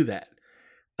did you do that?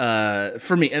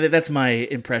 For me, and that's my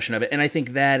impression of it. And I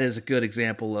think that is a good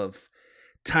example of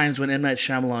times when M. Night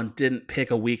Shyamalan didn't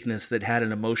pick a weakness that had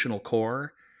an emotional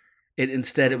core.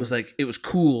 Instead, it was like, it was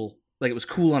cool. Like it was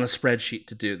cool on a spreadsheet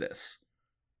to do this.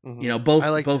 Both. I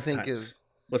like both to think times. of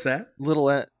what's that?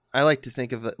 I like to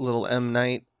think of little M.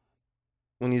 Night.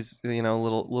 When he's,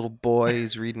 little boy,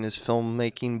 he's reading his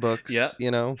filmmaking books,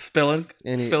 spilling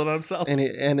on himself. And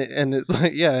it's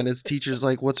like, and his teacher's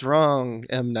like, "What's wrong,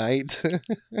 M. Night?"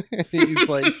 he's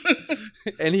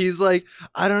like,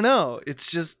 "I don't know.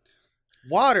 It's just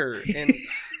water and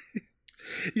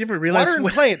you ever realize water and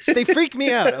plants. They freak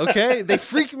me out. Okay, they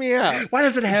freak me out. Why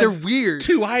does it have? They're weird.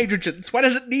 2 hydrogens. Why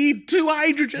does it need 2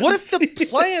 hydrogens? What if the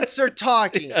plants are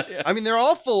talking? Yeah. I mean, they're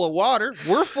all full of water.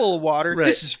 We're full of water. Right.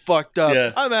 This is fucked up.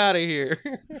 Yeah. I'm out of here.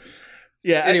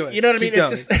 Yeah. Anyway, you know what I mean?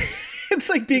 Going. It's just it's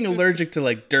like being allergic to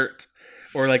like dirt.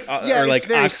 Or like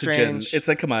oxygen. Strange. It's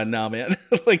like, come on now, man.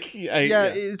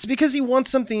 It's because he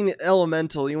wants something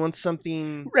elemental. He wants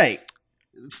something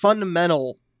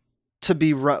fundamental to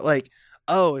be like.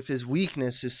 Oh, if his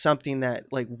weakness is something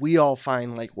that like we all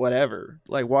find like whatever,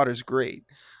 like water's great,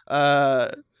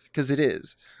 because it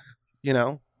is,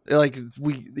 like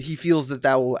he feels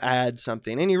that will add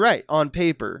something, and you're right on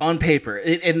paper.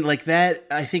 And like that,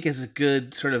 I think is a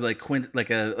good sort of like like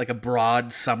a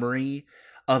broad summary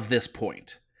of this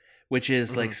point, which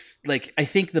is like I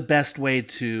think the best way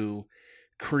to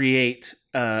create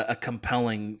a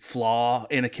compelling flaw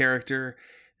in a character,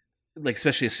 like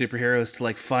especially a superhero, is to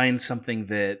like find something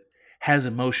that has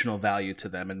emotional value to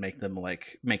them and make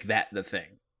that the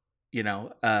thing,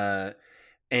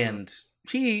 and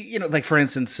he, like for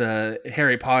instance,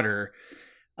 Harry Potter,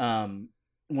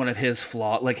 one of his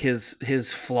flaw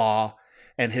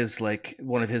and his like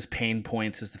one of his pain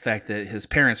points is the fact that his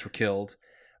parents were killed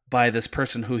by this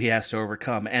person who he has to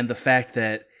overcome, and the fact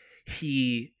that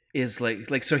he is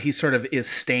like so he sort of is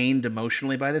stained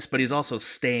emotionally by this, but he's also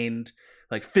stained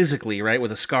like physically, right,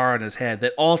 with a scar on his head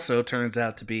that also turns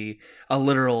out to be a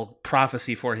literal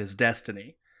prophecy for his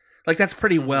destiny. Like that's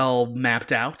pretty well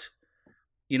mapped out.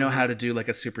 You know how to do like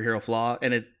a superhero flaw,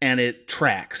 and it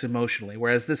tracks emotionally.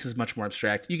 Whereas this is much more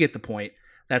abstract. You get the point.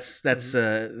 That's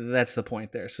the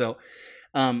point there. So,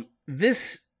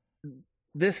 this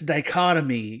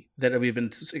dichotomy that we've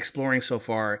been exploring so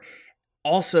far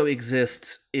also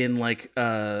exists in like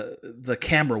the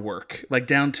camera work, like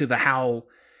down to the how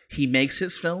he makes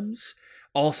his films.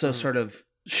 Also, sort of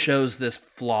shows this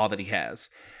flaw that he has.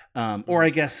 Or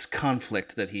I guess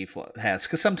conflict that he has,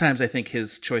 because sometimes I think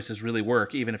his choices really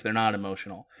work, even if they're not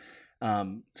emotional.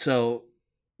 So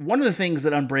one of the things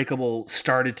that Unbreakable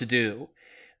started to do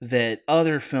that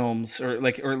other films, or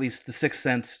at least The Sixth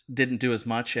Sense, didn't do as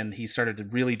much, and he started to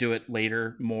really do it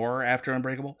later, more after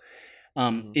Unbreakable,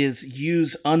 is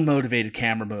use unmotivated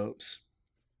camera moves.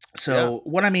 So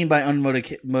what I mean by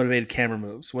unmotivated camera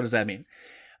moves, what does that mean?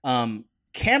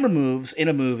 Camera moves in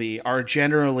a movie are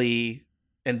generally,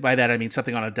 and by that I mean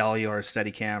something on a dolly or a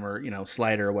Steadicam or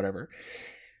slider or whatever.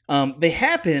 They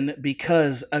happen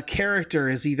because a character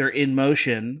is either in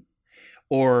motion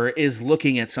or is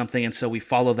looking at something, and so we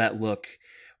follow that look,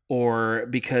 or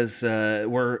because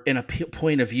we're in a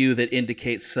point of view that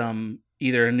indicates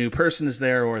either a new person is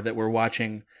there or that we're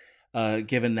watching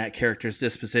given that character's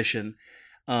disposition.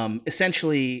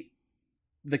 Essentially,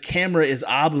 the camera is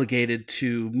obligated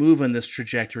to move in this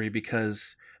trajectory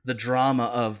because the drama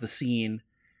of the scene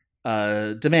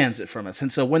demands it from us.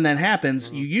 And so when that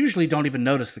happens, you usually don't even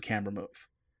notice the camera move,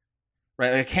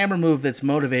 right? Like a camera move that's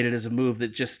motivated is a move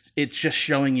that it's just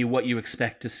showing you what you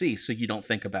expect to see, so you don't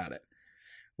think about it,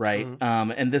 right?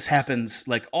 And this happens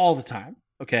like all the time.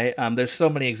 Okay, there's so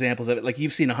many examples of it. Like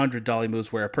you've seen 100 dolly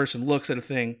moves where a person looks at a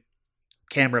thing,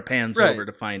 camera pans over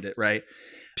to find it, right?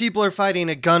 People are fighting,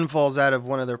 a gun falls out of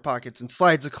one of their pockets and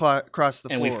slides across the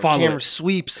floor. We follow Camera it.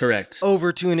 sweeps Correct.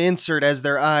 over to an insert as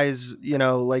their eyes,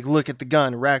 like look at the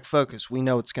gun, rack focus. We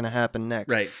know what's going to happen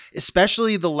next. Right.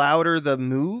 Especially the louder the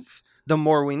move, the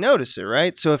more we notice it,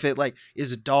 right? So if it like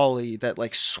is a dolly that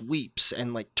like sweeps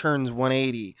and like turns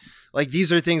 180, like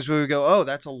these are things where we go, oh,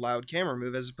 that's a loud camera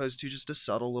move, as opposed to just a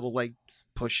subtle little like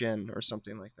push in or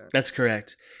something like that. That's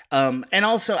correct. And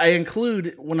also I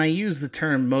include, when I use the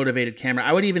term motivated camera,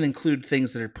 I would even include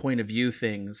things that are point of view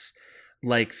things,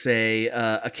 like say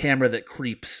a camera that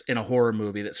creeps in a horror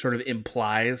movie that sort of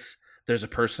implies there's a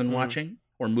person watching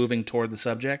or moving toward the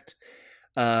subject.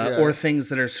 Or things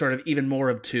that are sort of even more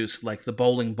obtuse, like the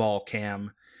bowling ball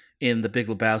cam in the Big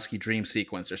Lebowski dream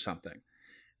sequence or something.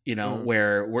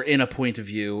 Where we're in a point of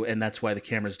view, and that's why the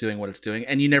camera's doing what it's doing.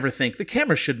 And you never think, the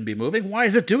camera shouldn't be moving. Why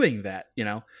is it doing that?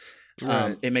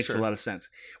 Right, it makes a lot of sense.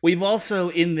 We've also,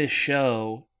 in this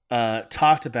show,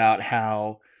 talked about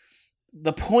how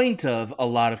the point of a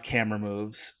lot of camera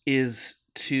moves is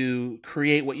to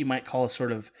create what you might call a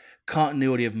sort of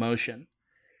continuity of motion,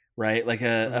 right? Like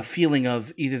a feeling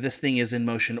of either this thing is in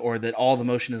motion or that all the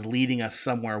motion is leading us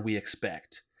somewhere we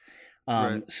expect.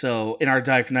 So in our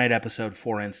Dark Knight episode,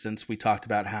 for instance, we talked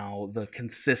about how the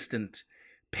consistent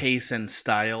pace and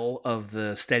style of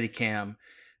the Steadicam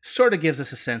sort of gives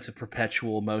us a sense of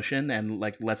perpetual motion and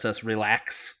like lets us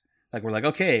relax. Like we're like,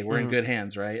 okay, we're in good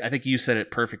hands, right? I think you said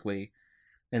it perfectly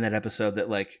in that episode that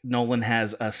like Nolan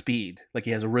has a speed, like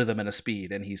he has a rhythm and a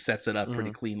speed, and he sets it up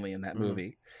pretty cleanly in that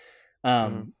movie.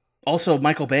 Also,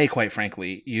 Michael Bay, quite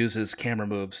frankly, uses camera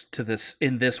moves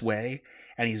in this way,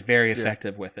 and he's very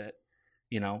effective with it.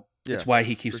 It's why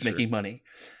he keeps making money.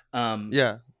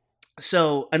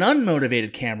 So an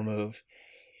unmotivated camera move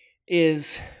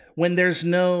is when there's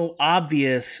no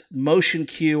obvious motion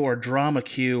cue or drama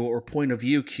cue or point of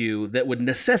view cue that would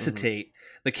necessitate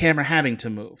the camera having to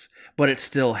move, but it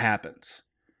still happens.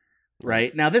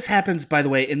 Right? Now, this happens, by the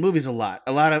way, in movies a lot.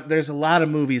 There's a lot of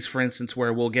movies, for instance,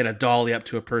 where we'll get a dolly up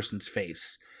to a person's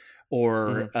face,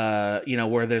 or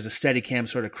where there's a Steadicam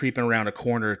sort of creeping around a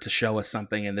corner to show us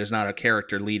something, and there's not a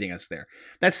character leading us there.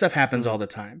 That stuff happens all the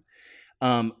time.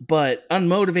 But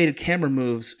unmotivated camera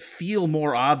moves feel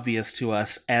more obvious to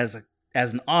us as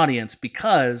an audience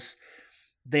because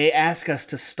they ask us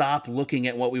to stop looking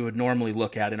at what we would normally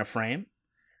look at in a frame.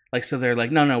 Like, so they're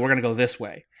like, no, we're going to go this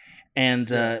way. And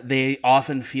they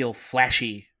often feel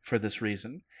flashy for this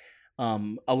reason.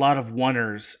 A lot of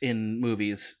oneers in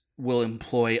movies will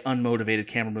employ unmotivated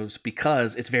camera moves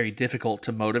because it's very difficult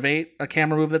to motivate a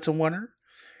camera move that's a oneer.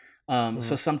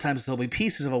 So sometimes there'll be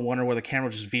pieces of a wonder where the camera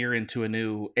will just veer into a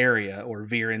new area or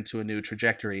veer into a new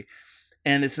trajectory.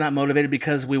 And it's not motivated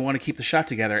because we want to keep the shot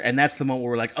together. And that's the moment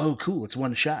where we're like, oh, cool, it's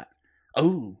one shot.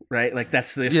 Oh, right. Like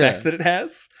that's the effect that it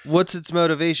has. What's its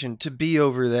motivation? To be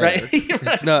over there. Right.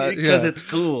 It's not because it's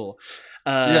cool.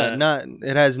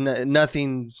 It has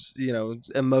nothing,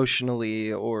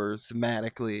 emotionally or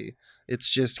thematically. It's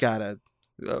just got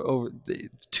over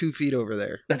 2 feet over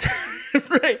there. That's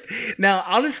right. Now,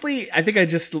 honestly, I think I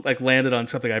just landed on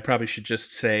something I probably should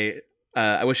just say.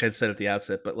 I wish I'd said at the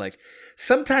outset, but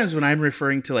sometimes when I'm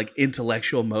referring to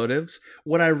intellectual motives,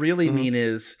 what I really mean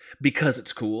is because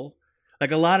it's cool. A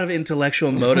lot of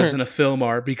intellectual motives in a film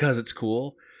are because it's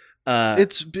cool.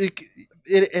 It's big.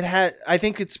 It had. I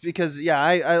think it's because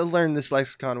I learned this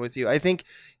lexicon with you. I think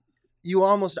you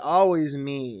almost always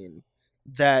mean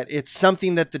that it's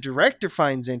something that the director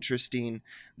finds interesting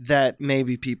that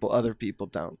maybe other people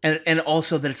don't, and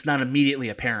also that it's not immediately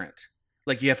apparent.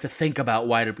 You have to think about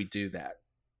why did we do that?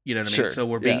 You know what I mean? So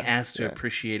we're being asked to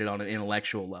appreciate it on an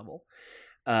intellectual level.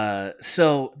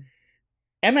 So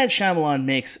M. Night Shyamalan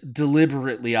makes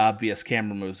deliberately obvious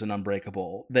camera moves in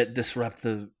Unbreakable that disrupt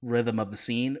the rhythm of the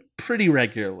scene pretty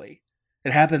regularly.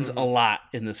 It happens a lot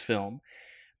in this film.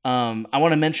 I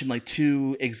want to mention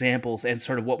 2 examples and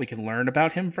sort of what we can learn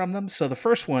about him from them. So the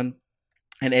first one,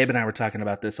 and Abe and I were talking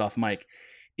about this off mic,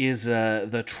 is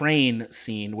the train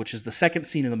scene, which is the second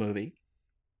scene in the movie.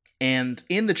 And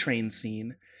in the train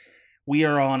scene, we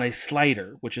are on a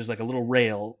slider, which is a little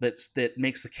rail that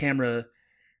makes the camera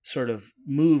sort of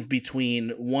move between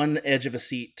one edge of a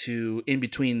seat to in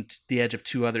between the edge of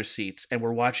 2 other seats. And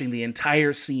we're watching the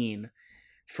entire scene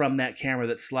from that camera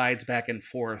that slides back and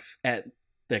forth at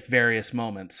various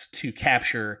moments to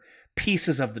capture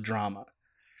pieces of the drama.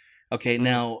 Okay,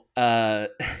 now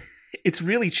it's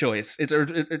really choice. It's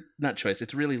not choice.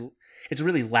 It's a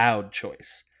really loud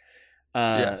choice.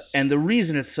 And the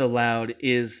reason it's so loud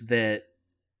is that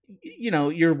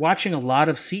you're watching a lot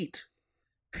of seat.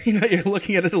 You're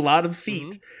looking at a lot of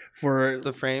seat for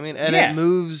the framing, and it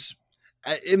moves.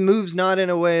 It moves not in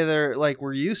a way that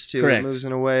we're used to. Correct. It moves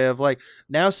in a way of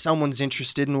now someone's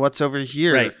interested in what's over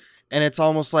here, right. And it's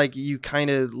almost like you kind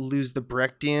of lose the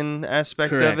Brechtian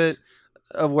aspect of it,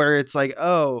 where it's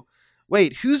oh,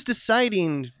 wait, who's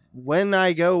deciding when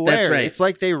I go where? That's right. It's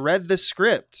like they read the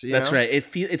script. That's right.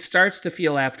 It starts to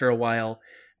feel after a while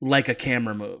like a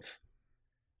camera move.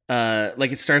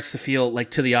 It starts to feel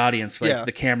to the audience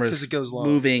the camera's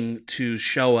moving to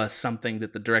show us something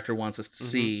that the director wants us to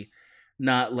see,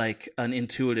 not an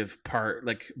intuitive part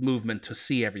movement to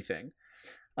see everything.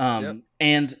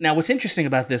 And now what's interesting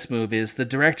about this move is the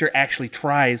director actually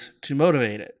tries to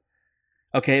motivate it.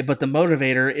 Okay, but the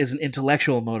motivator is an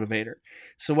intellectual motivator.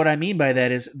 So what I mean by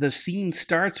that is the scene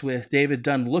starts with David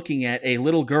Dunn looking at a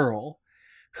little girl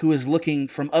who is looking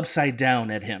from upside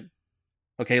down at him.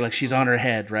 Okay, she's on her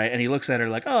head, right? And he looks at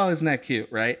her oh, isn't that cute,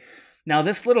 right? Now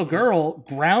this little girl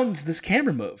grounds this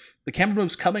camera move. The camera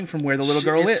move's coming from where the little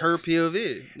girl is. It's her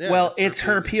POV. Yeah, well, it's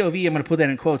her POV. I'm going to put that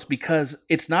in quotes because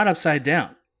it's not upside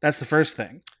down. That's the first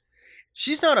thing.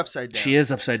 She's not upside down. She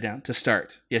is upside down to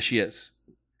start. Yes, she is.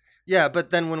 Yeah, but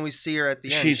then when we see her at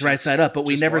the end, she's right side up, but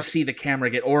we never see the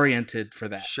camera get oriented for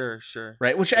that. Sure.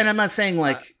 Right, and I'm not saying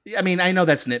I mean, I know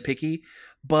that's nitpicky,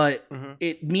 but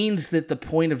it means that the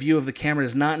point of view of the camera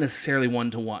is not necessarily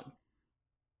 1-to-1.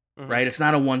 Right? It's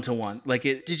not a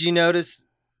 1-to-1. Did you notice?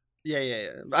 Yeah.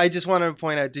 I just wanted to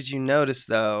point out, did you notice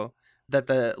though that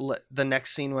the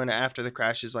next scene when after the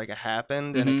crash is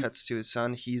happened and it cuts to his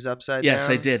son, he's upside down? Yes,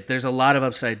 I did. There's a lot of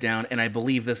upside down, and I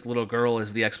believe this little girl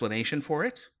is the explanation for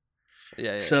it.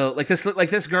 Yeah. So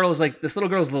this girl is this little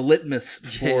girl is the litmus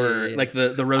for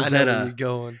the Rosetta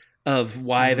of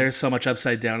why there's so much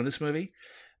upside down in this movie.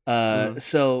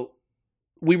 So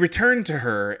we return to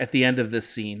her at the end of this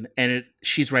scene, and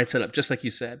she's right side up, just like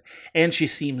you said, and she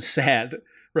seems sad.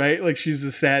 Right, she's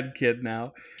a sad kid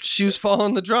now. She was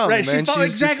following the drum, right? Man.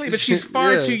 Exactly, but she's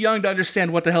far too young to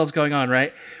understand what the hell's going on,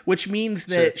 right? Which means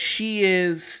that she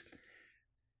is.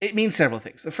 It means several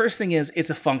things. The first thing is it's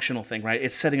a functional thing, right?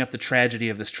 It's setting up the tragedy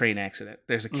of this train accident.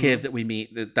 There's a kid that we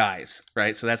meet that dies,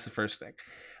 right? So that's the first thing.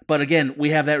 But again, we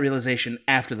have that realization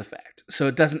after the fact, so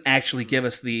it doesn't actually give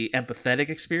us the empathetic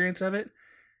experience of it.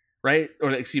 Right? Or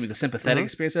excuse me, the sympathetic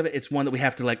experience of it. It's one that we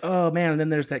have to oh man, and then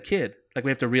there's that kid. We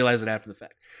have to realize it after the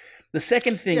fact. The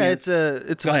second thing is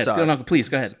it's a facade. No, please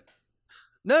go ahead.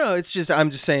 No, it's just I'm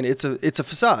just saying it's a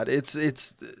facade.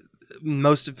 It's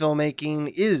most of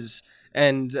filmmaking is,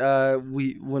 and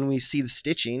when we see the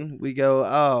stitching, we go,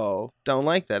 oh, don't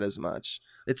like that as much.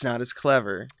 It's not as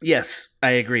clever. Yes,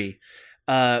 I agree.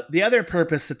 The other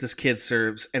purpose that this kid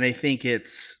serves, and I think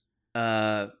it's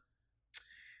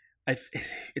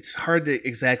it's hard to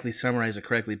exactly summarize it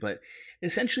correctly, but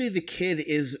essentially the kid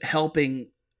is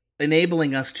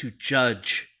enabling us to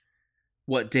judge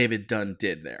what David Dunn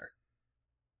did there,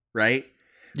 right?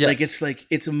 Yes.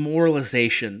 It's a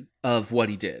moralization of what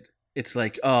he did. It's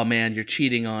like, oh man, you're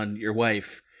cheating on your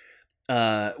wife,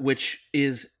 which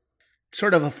is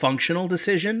sort of a functional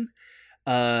decision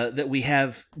that we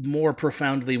have more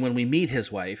profoundly when we meet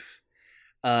his wife,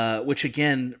 which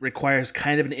again requires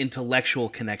kind of an intellectual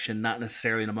connection, not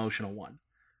necessarily an emotional one,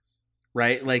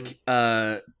 right? Like,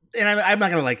 and I'm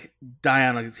not gonna like die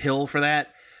on a hill for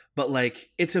that, but like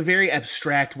it's a very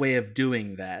abstract way of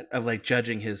doing that, of like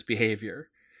judging his behavior,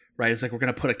 right? It's like we're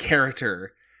gonna put a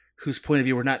character whose point of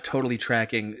view we're not totally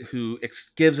tracking, who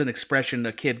gives an expression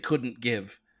a kid couldn't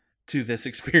give to this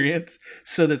experience,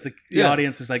 so that the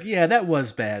audience is like, yeah, that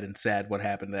was bad and sad what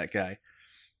happened to that guy.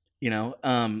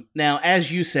 Now,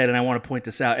 as you said, and I want to point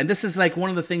this out, and this is like one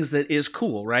of the things that is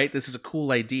cool, right? This is a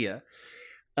cool idea.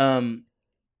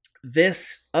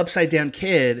 This upside down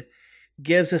kid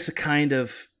gives us a kind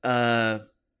of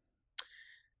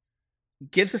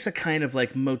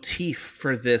like motif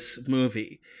for this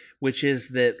movie, which is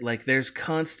that like there's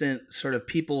constant sort of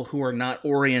people who are not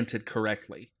oriented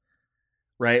correctly,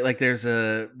 right? Like there's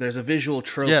a visual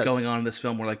trope going on in this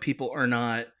film where like people are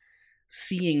not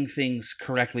seeing things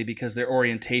correctly because their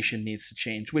orientation needs to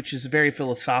change, which is a very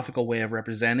philosophical way of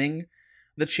representing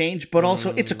the change, but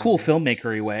also it's a cool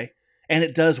filmmakery way, and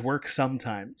it does work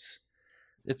sometimes.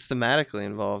 It's thematically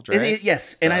involved, right?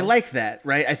 Yes, and I like that,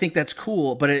 right? I think that's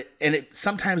cool, but it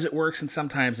sometimes it works and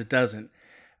sometimes it doesn't.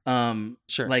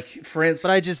 Sure. Like for instance, but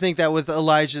I just think that with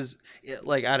Elijah's,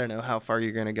 like, I don't know how far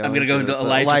you're going to go. I'm going to go into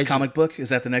Elijah's comic book. Is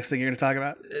that the next thing you're going to talk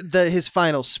about? His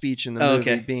final speech in the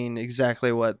movie being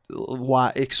exactly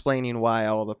explaining why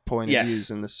all the point of views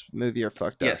in this movie are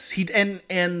fucked up. Yes,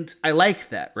 and I like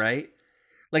that, right?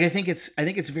 Like I think it's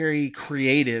very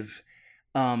creative.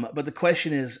 But the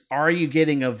question is, are you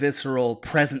getting a visceral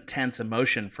present tense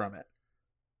emotion from it?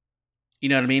 You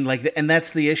know what I mean? Like, and that's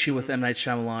the issue with M. Night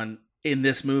Shyamalan in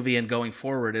this movie and going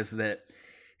forward, is that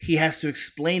he has to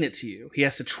explain it to you. He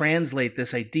has to translate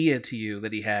this idea to you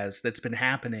that he has that's been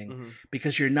happening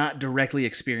because you're not directly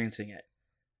experiencing it.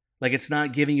 Like it's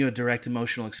not giving you a direct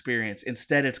emotional experience.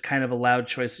 Instead, it's kind of a loud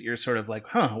choice that you're sort of like,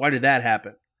 huh, why did that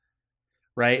happen?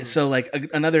 Right? So like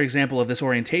another example of this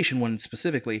orientation one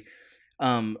specifically,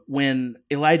 when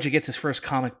Elijah gets his first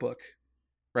comic book,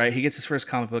 right? He gets his first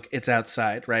comic book. It's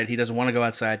outside, right? He doesn't want to go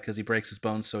outside because he breaks his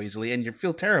bones so easily, and you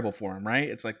feel terrible for him, right?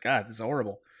 It's like, God, this is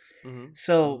horrible.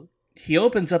 So he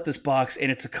opens up this box, and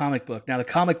it's a comic book. Now the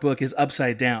comic book is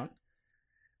upside down,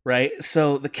 right?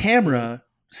 So the camera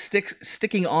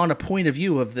sticking on a point of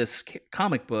view of this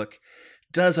comic book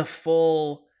does a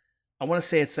full, I want to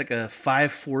say it's like a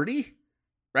 540,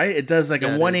 right? It does like a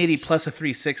 180 plus a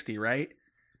 360, right?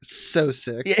 So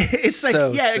sick. Yeah, it's like,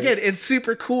 sick. Again, it's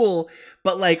super cool,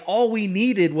 but like all we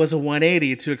needed was a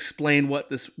 180 to explain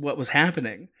what was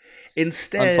happening.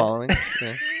 Instead, I'm following.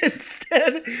 Yeah.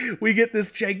 Instead, we get this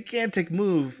gigantic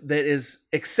move that is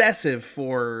excessive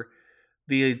for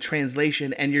the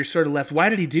translation, and you're sort of left, why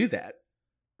did he do that?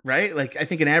 Right? Like, I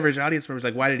think an average audience member is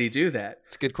like, why did he do that?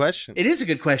 It's a good question. It is a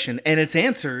good question, and it's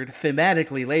answered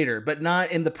thematically later, but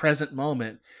not in the present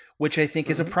moment, which I think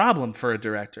is a problem for a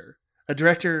director. A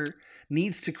director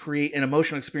needs to create an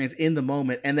emotional experience in the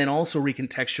moment and then also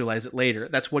recontextualize it later.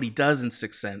 That's what he does in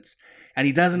Sixth Sense, and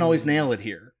he doesn't always nail it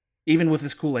here, even with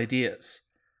his cool ideas.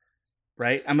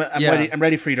 Right? I'm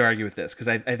ready for you to argue with this because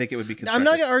I think it would be constructive.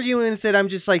 I'm not arguing with it. I'm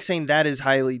just like saying that is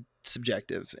highly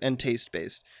subjective and taste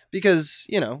based because,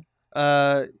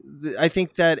 I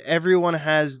think that everyone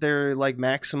has their like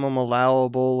maximum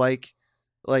allowable like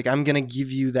I'm gonna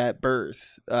give you that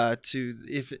berth to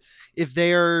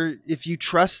if you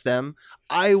trust them,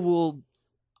 I will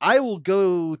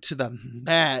go to the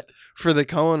mat for the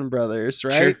Coen brothers,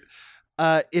 right?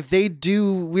 Sure. If they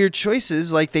do weird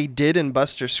choices like they did in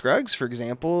Buster Scruggs, for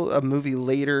example, a movie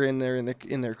later in their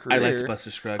career. I liked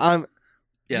Buster Scruggs.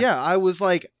 I was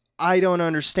like, I don't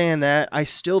understand that. I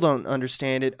still don't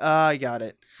understand it. I got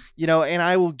it. And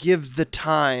I will give the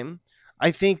time.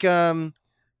 I think M.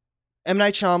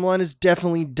 Night Shyamalan is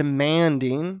definitely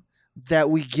demanding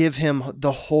that we give him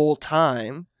the whole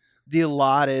time, the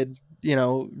allotted,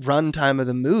 runtime of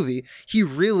the movie. He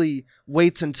really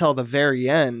waits until the very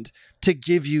end to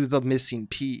give you the missing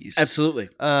piece. Absolutely.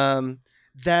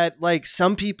 That like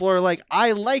some people are like,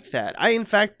 I like that. I in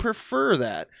fact prefer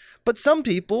that. But some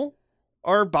people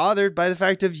are bothered by the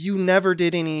fact of you never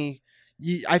did any.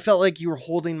 I felt like you were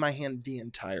holding my hand the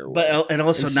entire way. And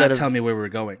also not telling me where we're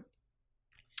going.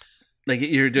 Like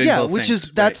you're doing yeah, both which things,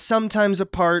 is that's right. sometimes a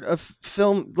part of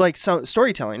film, like some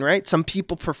storytelling, right? Some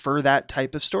people prefer that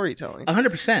type of storytelling.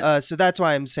 100%. So that's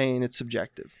why I'm saying it's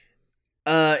subjective.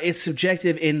 It's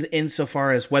subjective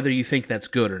insofar as whether you think that's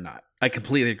good or not. I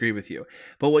completely agree with you.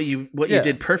 But what you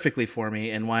did perfectly for me,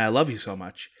 and why I love you so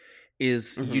much,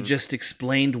 is you just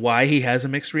explained why he has a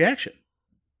mixed reaction.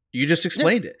 You just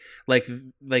explained it.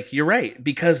 Like you're right,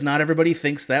 because not everybody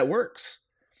thinks that works.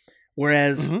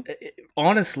 Whereas,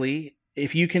 honestly,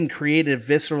 if you can create a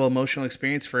visceral emotional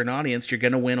experience for an audience, you're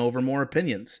going to win over more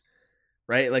opinions,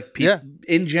 right? Like,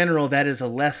 in general, that is a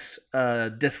less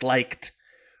disliked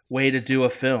way to do a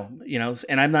film, you know?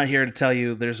 And I'm not here to tell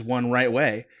you there's one right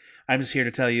way. I'm just here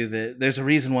to tell you that there's a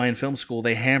reason why in film school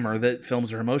they hammer that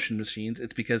films are emotion machines.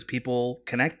 It's because people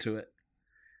connect to it.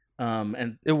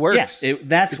 And it works. Yeah,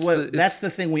 that's the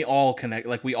thing we all connect,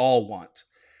 like we all want.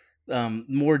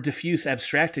 More diffuse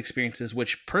abstract experiences,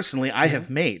 which personally I have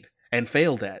made and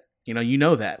failed at. You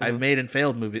know that. I've made and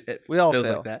failed movies. We all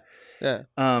fail. Like that. Yeah.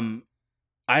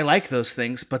 I like those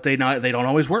things, but they don't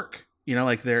always work. You know,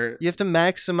 like you have to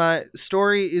maximize.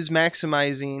 Story is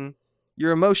maximizing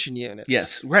your emotion units.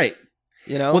 Yes, right.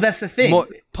 You know. Well, that's the thing.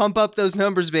 Pump up those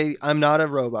numbers, baby. I'm not a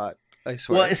robot. I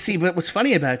swear. Well, see, but what's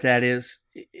funny about that is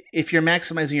if you're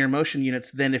maximizing your emotion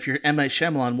units, then if you're M. Night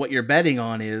Shyamalan, what you're betting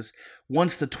on is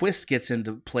once the twist gets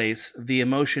into place, the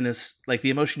emotion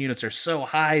units are so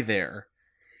high there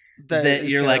that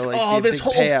you're like, oh, this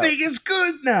whole thing is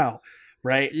good now,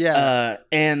 right? Yeah.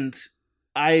 And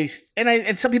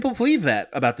some people believe that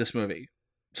about this movie.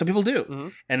 Some people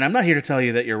do, and I'm not here to tell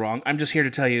you that you're wrong. I'm just here to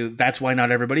tell you that's why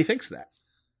not everybody thinks that.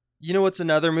 You know what's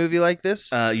another movie like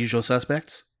this? Usual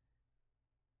Suspects.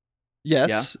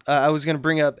 Yes. Yeah. I was going to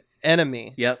bring up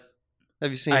Enemy. Yep.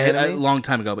 Have you seen Enemy? A long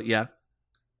time ago, but yeah.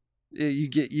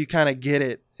 You kind of get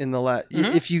it in the last.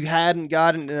 If you hadn't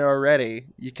gotten it already,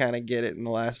 you kind of get it in the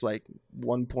last like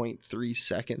 1.3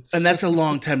 seconds. And that's a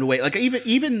long time to wait. Like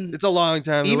even it's a long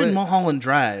time. Even Mulholland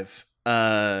Drive,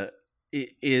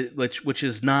 which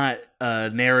is not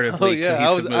narratively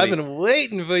cohesive movie. I've been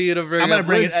waiting for you to bring. I'm gonna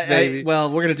bring Lynch, it. baby. Well,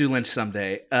 we're gonna do Lynch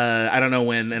someday. I don't know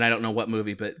when, and I don't know what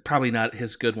movie, but probably not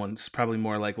his good ones. Probably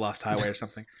more like Lost Highway or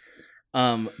something.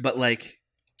 But like.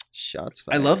 Shots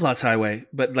fired. I love Lost Highway,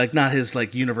 but like not his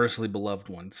like universally beloved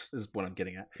ones is what I'm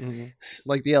getting at.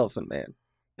 Like the Elephant Man.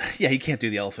 Yeah, you can't do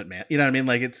the Elephant Man. You know what I mean?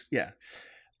 Like it's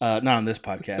not on this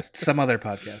podcast, some other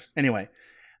podcast. Anyway,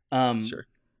 sure.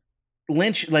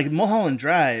 Lynch, like Mulholland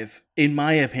Drive, in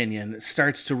my opinion,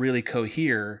 starts to really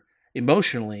cohere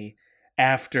emotionally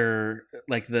after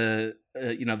like the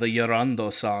the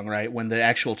Llorando song, right? When the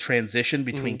actual transition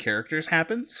between characters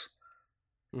happens.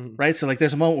 Right, so like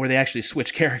there's a moment where they actually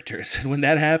switch characters, and when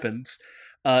that happens,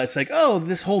 it's like, oh,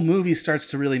 this whole movie starts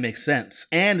to really make sense,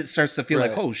 and it starts to feel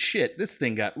like, oh shit, this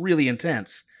thing got really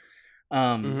intense.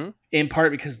 In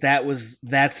part because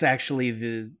that's actually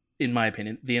in my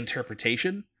opinion, the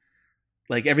interpretation.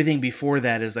 Like everything before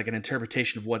that is like an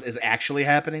interpretation of what is actually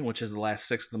happening, which is the last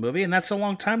sixth of the movie, and that's a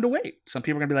long time to wait. Some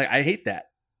people are gonna be like, I hate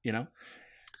that, you know.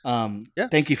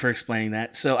 Thank you for explaining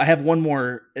that. So I have one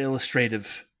more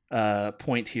illustrative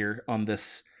point here on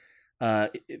this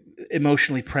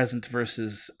emotionally present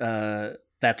versus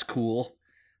that's cool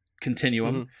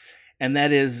continuum, and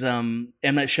that is M.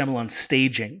 Night Shyamalan's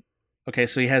staging. Okay,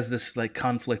 so he has this like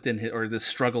conflict in his, or this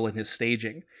struggle in his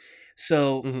staging.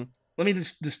 So let me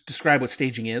just describe what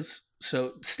staging is.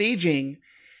 So staging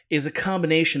is a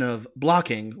combination of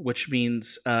blocking, which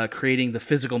means creating the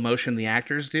physical motion the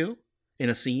actors do in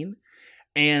a scene,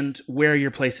 and where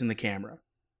you're placing the camera.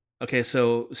 Okay,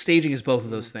 so staging is both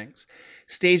of those things.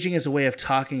 Staging is a way of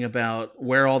talking about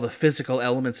where all the physical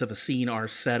elements of a scene are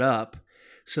set up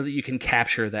so that you can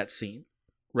capture that scene,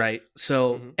 right?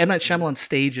 So M. Night Shyamalan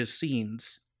stages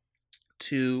scenes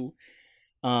to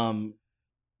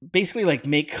basically like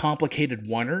make complicated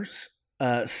oneers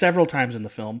several times in the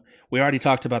film. We already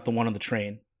talked about the one on the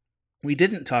train. We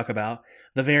didn't talk about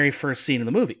the very first scene of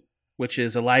the movie, which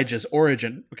is Elijah's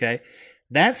origin, okay?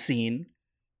 That scene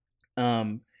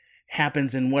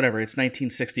happens in whatever, it's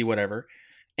 1960 whatever,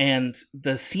 and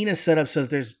the scene is set up so that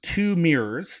there's two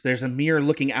mirrors. There's a mirror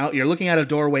looking out, you're looking at a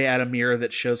doorway at a mirror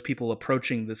that shows people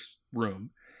approaching this room.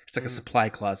 It's like a supply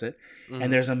closet,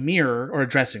 and there's a mirror, or a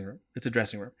dressing room. It's a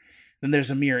dressing room. Then there's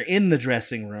a mirror in the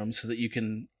dressing room so that you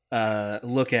can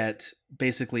look at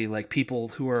basically like people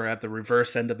who are at the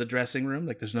reverse end of the dressing room,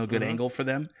 like there's no good angle for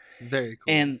them. Very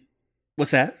cool. And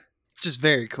what's that? Just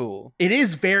very cool. It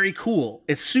is very cool.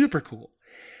 It's super cool.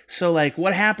 So, like,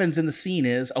 what happens in the scene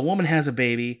is a woman has a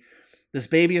baby. This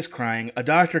baby is crying. A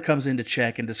doctor comes in to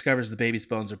check and discovers the baby's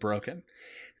bones are broken.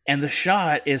 And the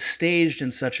shot is staged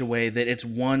in such a way that it's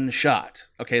one shot.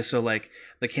 Okay, so like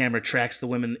the camera tracks the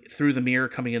women through the mirror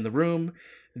coming in the room,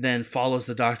 then follows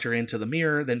the doctor into the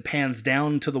mirror, then pans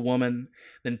down to the woman,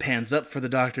 then pans up for the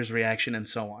doctor's reaction, and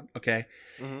so on. Okay,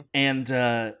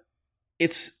 and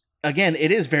it's again,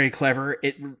 it is very clever.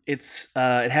 It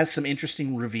has some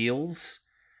interesting reveals,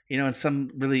 and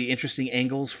some really interesting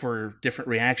angles for different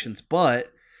reactions,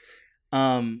 but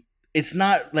it's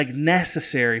not like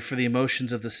necessary for the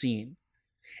emotions of the scene,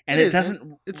 and it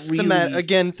doesn't. It's really,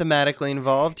 thematically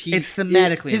involved. It's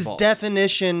thematically his involved.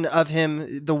 Definition of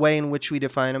him, the way in which we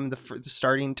define him, the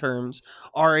starting terms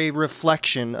are a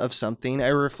reflection of something,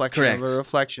 a reflection Correct. of a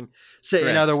reflection. So, in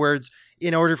Correct. other words,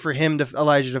 in order for him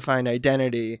Elijah to find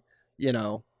identity,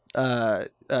 David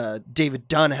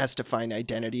Dunn has to find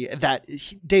identity.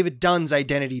 David Dunn's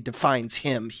identity defines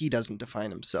him. He doesn't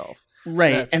define himself.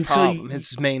 Right, That's and a problem. so It's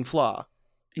his main flaw.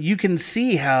 you can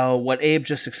see how what Abe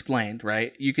just explained,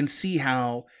 right? You can see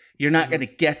how you're not going to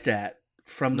get that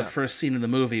from the first scene of the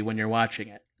movie when you're watching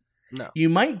it. No. You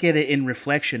might get it in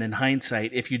reflection, in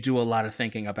hindsight, if you do a lot of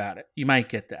thinking about it. You might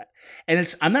get that.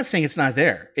 And I'm not saying it's not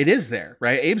there. It is there,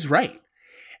 right? Abe's right.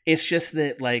 It's just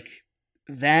that, like,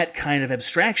 that kind of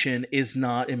abstraction is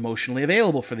not emotionally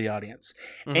available for the audience.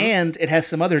 And it has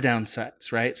some other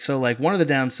downsides, right? So, like, one of the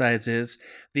downsides is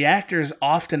the actors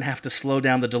often have to slow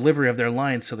down the delivery of their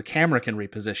lines so the camera can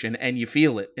reposition, and you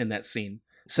feel it in that scene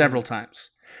several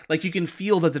times. Like, you can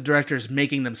feel that the director's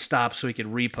making them stop so he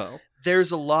can repo.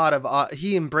 There's a lot of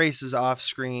he embraces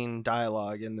off-screen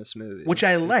dialogue in this movie, Which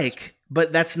I like,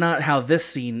 but that's not how this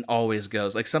scene always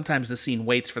goes. Like, sometimes the scene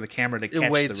waits for the camera to catch the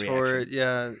reaction. It waits for it,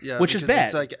 yeah. Which is bad.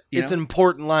 It's like you it's know? an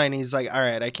important line. He's like, all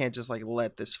right, I can't just like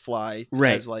let this fly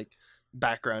Right. as like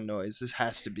background noise. This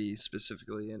has to be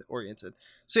specifically oriented.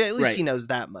 So yeah, at least Right. he knows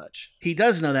that much. He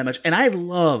does know that much. And I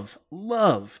love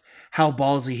how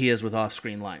ballsy he is with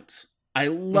off-screen lines. I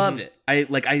love it. I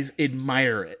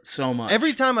admire it so much.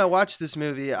 Every time I watch this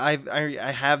movie, I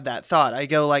have that thought. I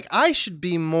go like, I should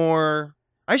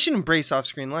embrace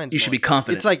off-screen lines. You should be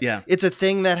confident. It's like, yeah. it's a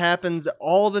thing that happens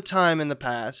all the time in the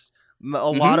past. A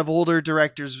lot of older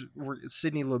directors,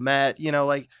 Sidney Lumet,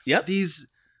 Yep.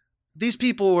 these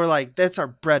people were like, that's our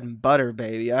bread and butter,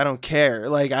 baby. I don't care.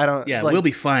 Like, I don't. Yeah, like, we'll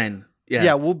be fine.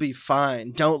 Yeah, we'll be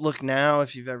fine. Don't Look Now,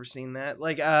 if you've ever seen that.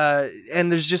 Like, and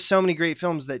there's just so many great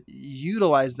films that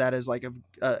utilize that as like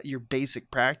your basic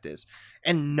practice,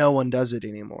 and no one does it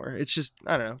anymore. It's just,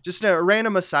 I don't know, just a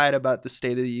random aside about the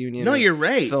State of the Union. No, you're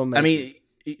right. filmmaking. I mean,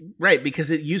 right, because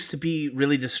it used to be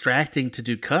really distracting to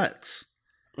do cuts.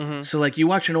 So like you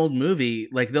watch an old movie,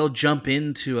 like they'll jump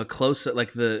into a close up,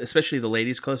 like especially the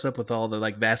ladies close up with all the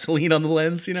like Vaseline on the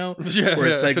lens, where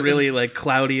it's like really like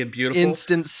cloudy and beautiful.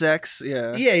 Instant sex,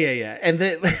 yeah. Yeah. And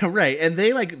they right, and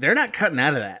they're not cutting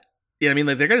out of that. You know what I mean?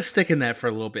 Like they're gonna stick in that for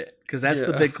a little bit because that's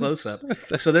the big close up.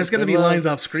 So there's gonna be lines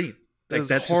off screen. Like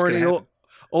that's horny just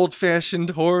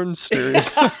old-fashioned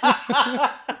hornsters.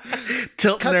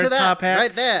 Tilting Cut their to that top hats.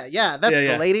 right there. Yeah, that's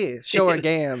Yeah. the lady. Show her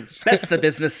gams. That's the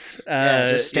business.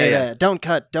 Just stay there. Don't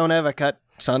cut. Don't ever cut,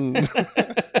 son.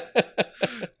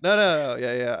 No.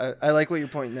 Yeah. I like what you're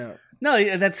pointing out. No,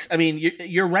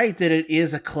 you're right that it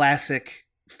is a classic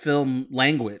film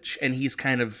language, and he's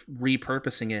kind of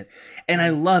repurposing it. And I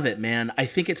love it, man. I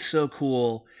think it's so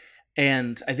cool,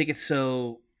 and I think it's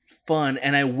so fun,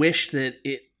 and I wish that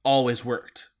it always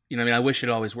worked. I wish it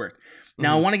always worked.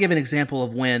 Now, I want to give an example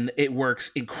of when it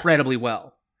works incredibly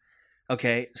well.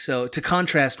 Okay, so to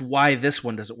contrast why this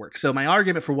one doesn't work. So my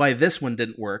argument for why this one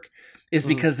didn't work is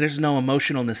because there's no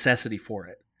emotional necessity for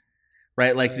it,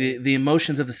 right? Like the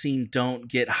emotions of the scene don't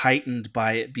get heightened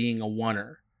by it being a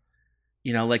oneer.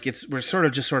 Like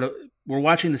we're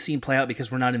watching the scene play out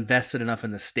because we're not invested enough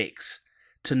in the stakes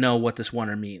to know what this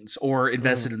oneer means, or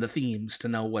invested in the themes to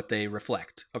know what they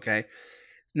reflect. Okay.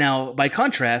 Now, by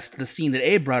contrast, the scene that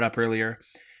Abe brought up earlier,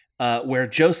 where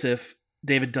Joseph,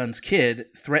 David Dunn's kid,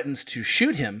 threatens to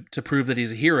shoot him to prove that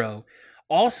he's a hero,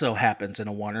 also happens in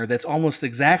a oneer that's almost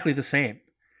exactly the same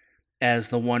as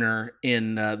the oneer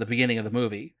in the beginning of the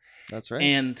movie. That's right.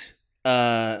 And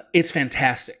it's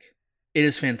fantastic. It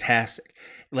is fantastic.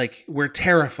 Like, we're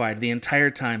terrified the entire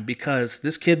time because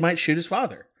this kid might shoot his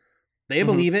father. They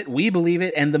believe it, we believe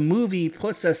it, and the movie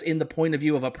puts us in the point of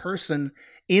view of a person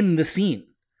in the scene.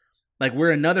 Like,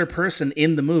 we're another person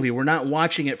in the movie. We're not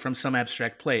watching it from some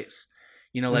abstract place.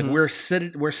 Like we're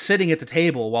sitting at the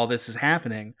table while this is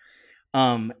happening.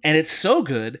 And it's so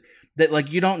good that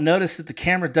like you don't notice that the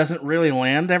camera doesn't really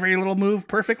land every little move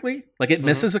perfectly. Like it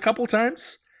misses a couple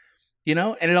times. And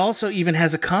it also even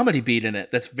has a comedy beat in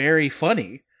it that's very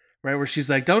funny, right? Where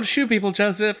she's like, "Don't shoot people,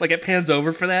 Joseph." Like it pans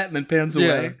over for that and then pans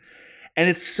away. and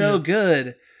it's so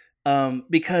good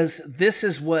because this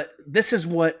is what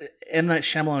M. Night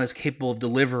Shyamalan is capable of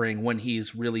delivering when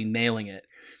he's really nailing it,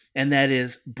 and that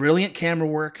is brilliant camera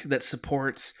work that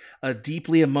supports a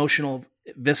deeply emotional,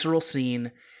 visceral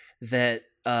scene that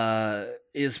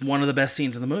is one of the best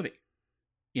scenes in the movie.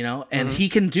 You know, and he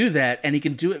can do that, and he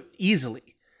can do it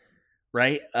easily,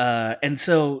 right? And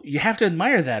so you have to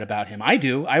admire that about him. I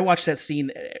do. I've watched that scene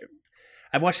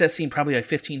probably like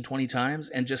 15, 20 times,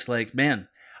 and just like, man,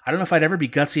 I don't know if I'd ever be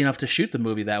gutsy enough to shoot the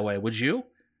movie that way. Would you?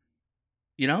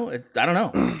 You know, I don't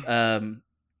know.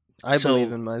 I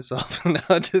believe in myself. No,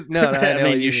 I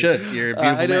mean, you should. You're a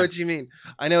beautiful I know man.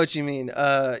 what you mean.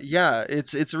 Yeah,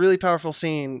 it's a really powerful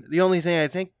scene. The only thing I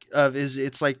think of is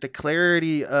it's like the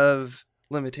clarity of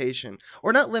limitation,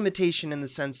 or not limitation in the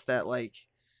sense that like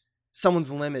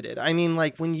someone's limited. I mean,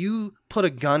 like when you put a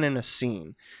gun in a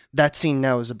scene, that scene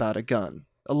now is about a gun.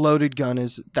 A loaded gun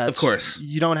of course.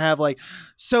 You don't have like,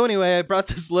 so anyway, I brought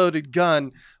this loaded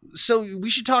gun, so we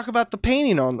should talk about the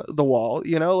painting on the wall,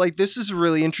 you know, like this is a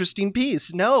really interesting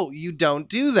piece. No, you don't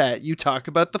do that. You talk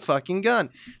about the fucking gun.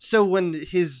 So when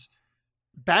his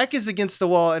back is against the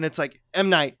wall and it's like, M.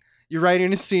 Night, you're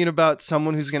writing a scene about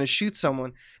someone who's going to shoot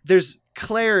someone, there's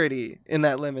clarity in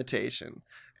that limitation.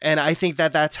 And I think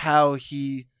that that's how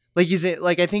he,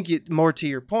 like, I think more to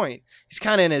your point, he's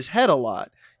kind of in his head a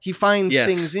lot. He finds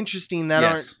things interesting that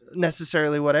aren't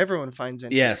necessarily what everyone finds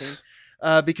interesting.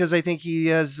 Because I think he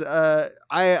has, I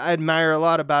admire a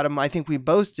lot about him. I think we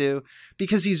both do,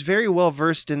 because he's very well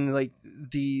versed in like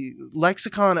the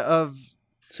lexicon of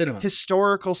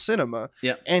historical cinema.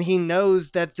 Yeah. And he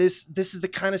knows that this is the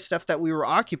kind of stuff that we were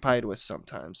occupied with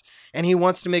sometimes. And he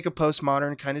wants to make a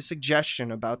postmodern kind of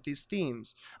suggestion about these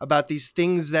themes, about these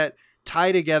things that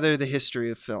tie together the history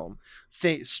of film,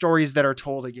 stories that are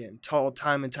told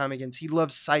time and time again. He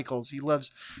loves cycles. He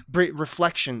loves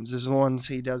reflections is the ones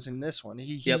he does in this one.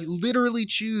 He literally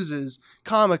chooses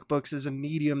comic books as a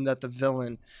medium that the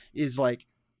villain is like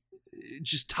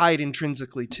just tied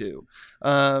intrinsically to.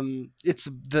 It's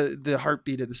the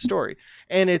heartbeat of the story.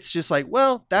 And it's just like,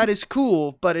 well, that is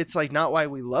cool, but it's like not why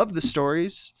we love the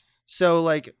stories. So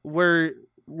like where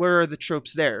are the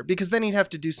tropes there? Because then he'd have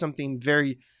to do something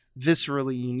very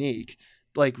viscerally unique,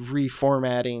 like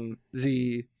reformatting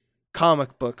the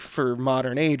comic book for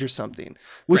modern age or something,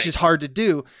 which is hard to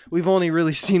do. We've only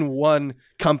really seen one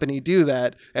company do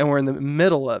that, and we're in the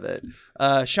middle of it.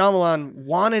 Shyamalan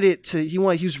wanted it to, he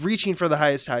was reaching for the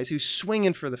highest highs. He was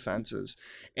swinging for the fences,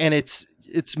 and it's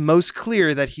most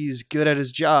clear that he's good at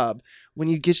his job when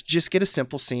you just get a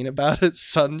simple scene about his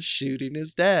son shooting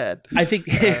his dad. I think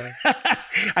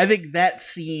I think that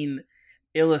scene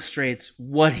illustrates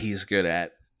what he's good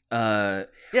at. I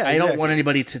don't want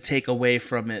anybody to take away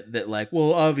from it that like,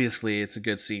 well, obviously it's a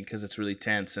good scene because it's really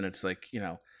tense and it's like, you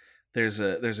know, there's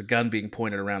a gun being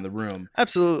pointed around the room.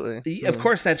 Absolutely. Of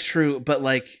course that's true, but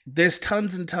like there's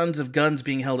tons and tons of guns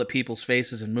being held at people's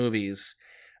faces in movies.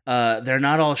 They're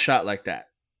not all shot like that.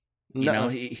 You know,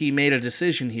 he made a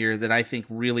decision here that I think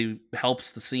really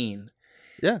helps the scene.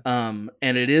 Yeah.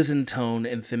 And it is in tone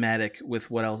and thematic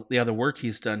with what else, the other work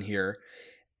he's done here.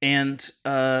 And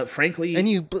frankly, and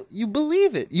you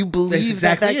believe it. You believe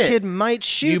exactly that kid might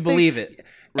shoot. You believe it,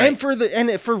 right.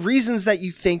 and for reasons that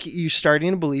you think you're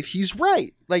starting to believe he's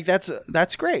right. Like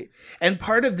that's great. And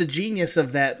part of the genius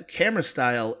of that camera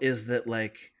style is that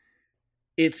like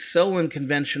it's so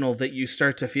unconventional that you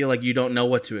start to feel like you don't know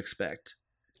what to expect.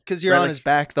 Because you're on his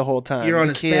back the whole time. You're on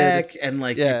his back, and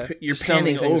like you're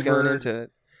panning over into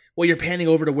it. Well, you're panning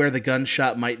over to where the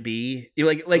gunshot might be. You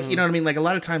like you know what I mean? Like a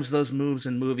lot of times those moves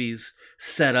in movies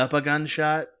set up a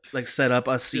gunshot, like set up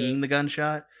us seeing the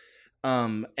gunshot.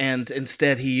 And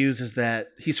instead he uses that.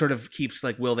 He sort of keeps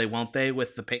like will they, won't they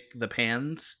with the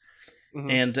pans. Mm-hmm.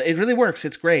 And it really works.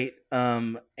 It's great.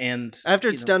 And after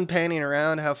it's done panning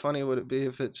around, how funny would it be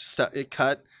if it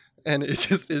cut and it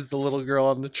just is the little girl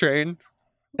on the train?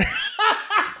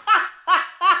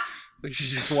 Like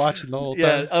she's just watching the whole time.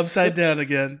 Yeah, upside down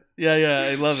again. Yeah,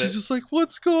 I love it. She's just like,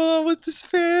 what's going on with this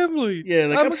family? Yeah,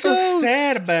 like I'm so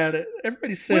sad about it.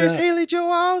 Everybody's sad. Where's Haley Joel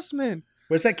Osment?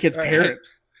 Where's that kid's parent?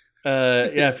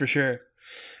 Yeah, for sure.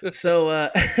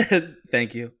 So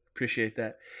thank you. Appreciate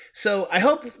that. So I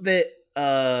hope that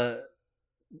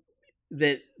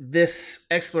that this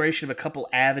exploration of a couple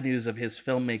avenues of his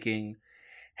filmmaking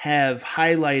have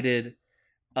highlighted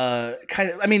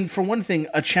for one thing,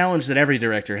 a challenge that every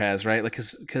director has, right? Like,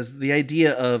 because the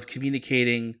idea of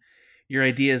communicating your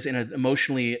ideas in an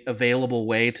emotionally available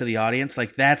way to the audience,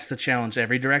 like that's the challenge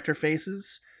every director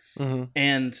faces. Mm-hmm.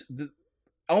 And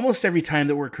almost every time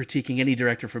that we're critiquing any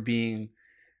director for being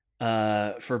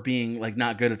like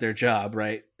not good at their job,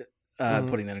 right?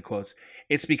 putting that in quotes,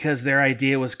 it's because their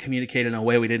idea was communicated in a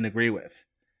way we didn't agree with.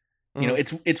 You know,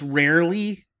 it's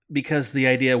rarely because the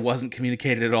idea wasn't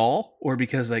communicated at all, or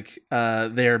because like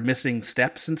they're missing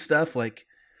steps and stuff. Like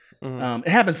it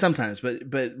happens sometimes,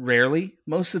 but rarely.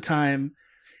 Most of the time,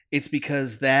 it's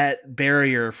because that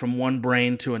barrier from one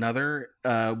brain to another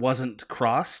wasn't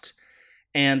crossed.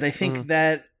 And I think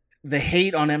that the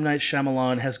hate on M. Night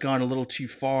Shyamalan has gone a little too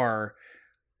far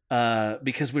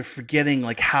because we're forgetting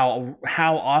like how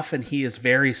often he is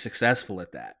very successful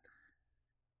at that.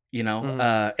 You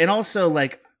know, and also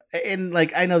like, and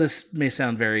like I know this may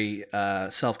sound very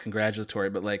self-congratulatory,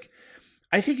 but like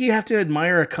I think you have to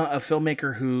admire a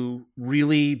filmmaker who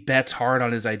really bets hard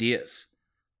on his ideas.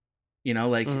 You know,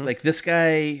 like this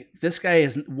guy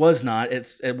was not,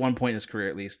 it's at one point in his career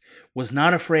at least, was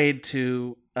not afraid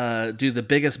to do the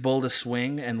biggest, boldest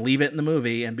swing and leave it in the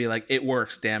movie and be like, it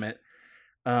works, damn it.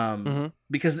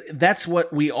 Because that's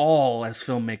what we all as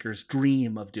filmmakers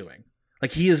dream of doing.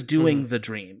 Like he is doing the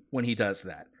dream when he does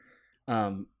that.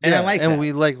 And I like that. And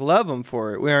we like love him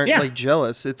for it. We aren't like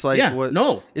jealous. It's like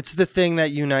it's the thing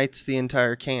that unites the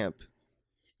entire camp.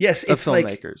 Yes, it's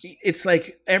filmmakers. It's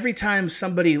like every time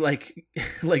somebody like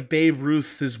Babe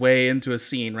Ruths his way into a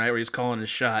scene, right, where he's calling his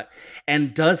shot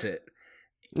and does it.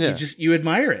 Yeah. You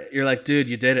admire it. You're like, dude,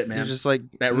 you did it, man. You're just like,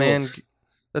 that man, rules.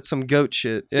 That's some goat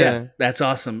shit. Yeah, that's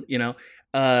awesome. You know,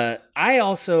 I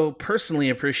also personally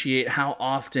appreciate how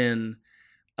often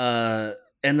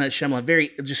M. Night Shyamalan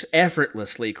very just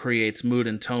effortlessly creates mood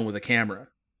and tone with a camera.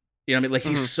 You know what I mean? Like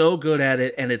he's so good at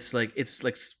it, and it's like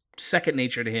second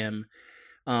nature to him.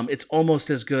 It's almost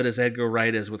as good as Edgar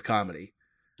Wright is with comedy.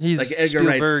 He's like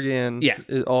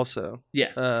Spielbergian, also.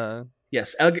 Yeah.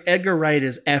 Yes, Edgar Wright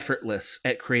is effortless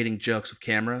at creating jokes with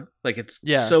camera. Like it's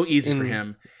so easy for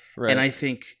him. Right. And I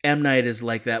think M. Night is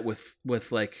like that with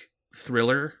like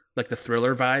Thriller, like the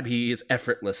Thriller vibe. He is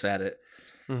effortless at it.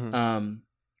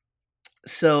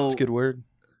 So it's a good word.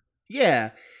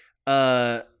 Yeah.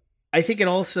 I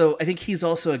think he's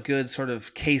also a good sort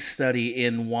of case study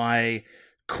in why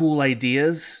cool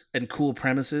ideas and cool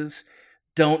premises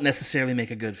don't necessarily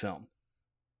make a good film.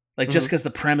 Like just because the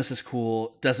premise is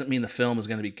cool doesn't mean the film is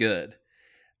going to be good.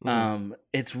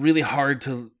 It's really hard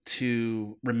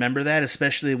to remember that,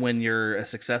 especially when you're a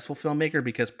successful filmmaker,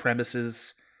 because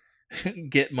premises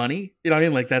get money. You know what I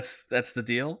mean? Like that's the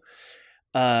deal.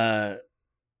 But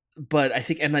I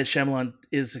think M. Night Shyamalan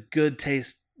is a good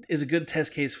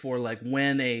test case for like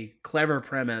when a clever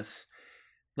premise,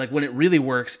 like when it really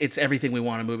works, it's everything we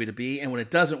want a movie to be, and when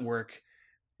it doesn't work,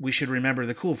 we should remember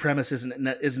the cool premise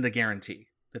isn't a guarantee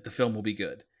that the film will be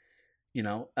good. You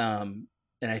know, and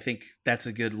I think that's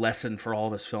a good lesson for all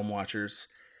of us film watchers.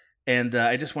 And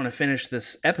I just want to finish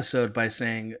this episode by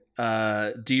saying,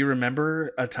 do you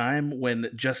remember a time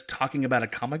when just talking about a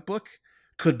comic book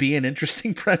could be an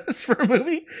interesting premise for a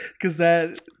movie? Because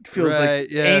that feels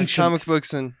like ancient comic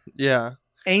books and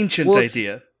ancient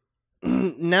idea.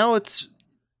 Now it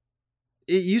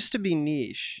used to be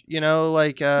niche, you know,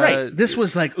 like right. This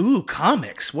was like, ooh,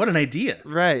 comics, what an idea.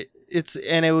 Right.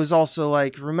 And it was also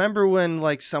like, remember when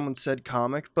like someone said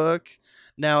comic book?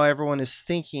 Now everyone is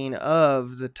thinking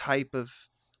of the type of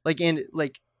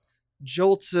like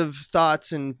jolts of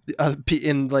thoughts in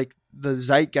like the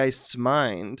zeitgeist's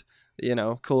mind, you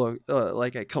know, cool,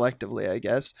 like collectively, I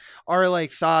guess, are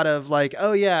like thought of like,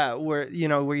 oh yeah, where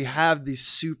you have these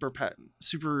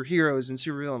superheroes and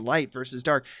supervillain, light versus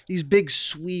dark, these big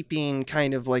sweeping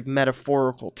kind of like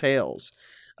metaphorical tales.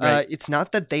 Right. It's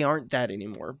not that they aren't that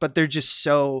anymore, but they're just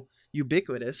so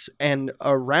ubiquitous and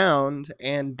around,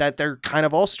 and that they're kind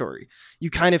of all story. You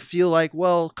kind of feel like,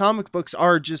 well, comic books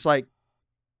are just like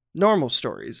normal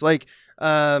stories, like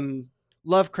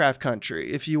Lovecraft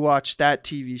Country. If you watch that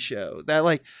TV show, that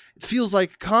like feels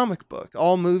like a comic book.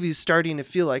 All movies starting to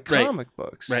feel like comic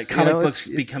books. Right, comic books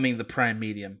becoming the prime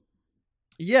medium.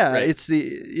 Yeah, right.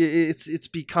 It's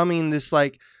becoming this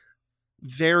like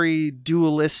very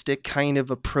dualistic kind of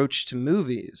approach to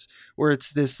movies, where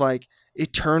it's this like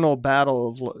eternal battle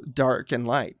of dark and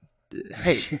light.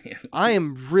 Hey, I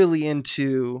am really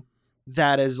into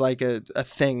that as like a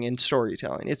thing in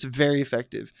storytelling. It's very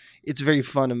effective. It's very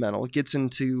fundamental. It gets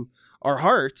into our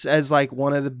hearts as like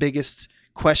one of the biggest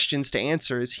questions to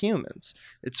answer as humans.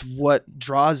 It's what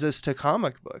draws us to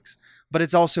comic books. But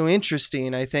it's also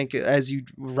interesting, I think, as you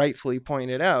rightfully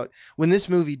pointed out, when this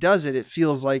movie does it, it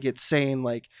feels like it's saying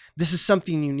like, this is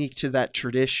something unique to that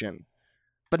tradition.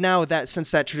 But now that, since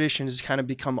that tradition has kind of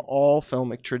become all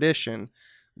filmic tradition,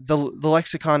 the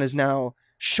lexicon is now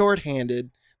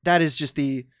shorthanded. That is just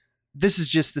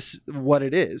this what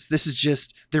it is. This is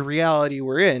just the reality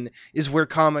we're in, is where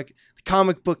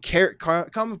comic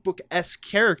book-esque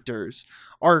characters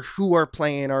are who are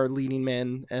playing our leading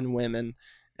men and women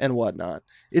and whatnot.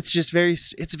 It's just very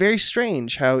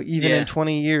strange how even in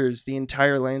 20 years the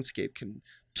entire landscape can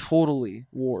totally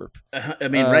warp. I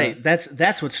mean, right.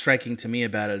 That's what's striking to me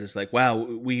about it is like, wow,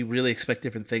 we really expect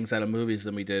different things out of movies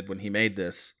than we did when he made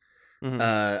this. Mm-hmm.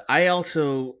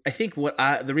 I think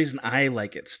the reason I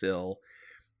like it still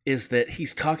is that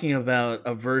he's talking about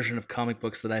a version of comic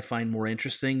books that I find more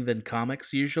interesting than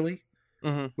comics usually.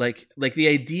 Mm-hmm. Like the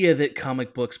idea that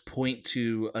comic books point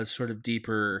to a sort of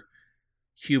deeper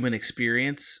human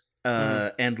experience,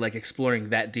 and like exploring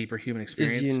that deeper human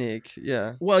experience is unique.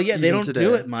 Yeah. Well, yeah, they don't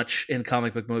do it much in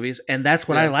comic book movies, and that's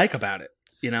what I like about it.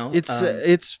 You know,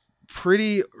 it's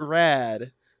pretty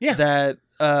rad. Yeah. That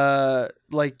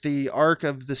like the arc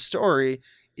of the story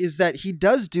is that he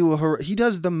does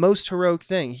the most heroic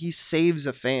thing. He saves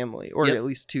a family, or at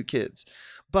least 2 kids,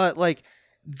 but like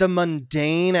the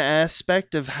mundane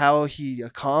aspect of how he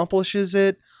accomplishes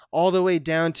it, all the way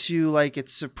down to like it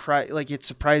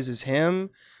surprises him.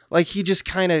 Like he just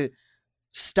kind of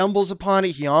stumbles upon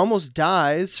it. He almost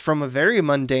dies from a very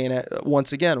mundane,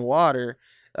 once again, water.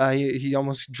 He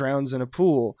almost drowns in a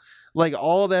pool. Like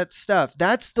all that stuff.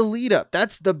 That's the lead up.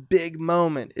 That's the big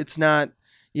moment. It's not,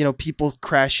 people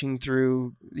crashing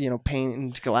through,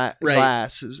 painted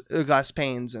glass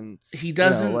panes, and he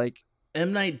doesn't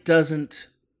M. Night doesn't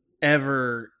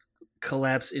ever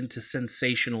collapse into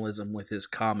sensationalism with his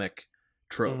comic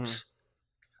tropes. Mm-hmm.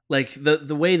 Like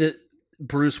the way that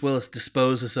Bruce Willis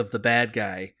disposes of the bad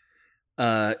guy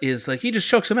is like he just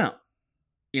chokes him out,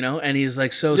 and he's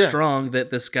like so strong that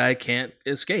this guy can't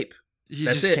escape. He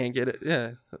just can't get it.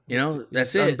 Yeah,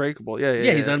 that's he's it. Unbreakable.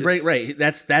 Yeah, he's unbreakable. Right.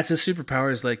 That's his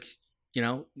superpower. Is like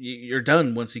you're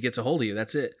done once he gets a hold of you.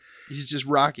 That's it. He's just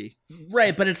Rocky.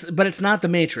 Right, but it's not the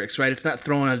Matrix, right? It's not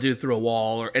throwing a dude through a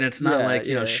wall, and it's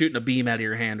not shooting a beam out of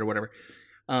your hand or whatever.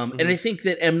 And I think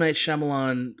that M. Night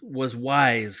Shyamalan was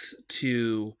wise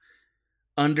to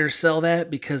undersell that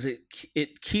because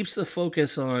it keeps the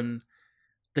focus on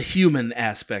the human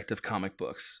aspect of comic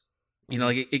books.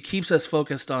 Like it keeps us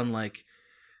focused on like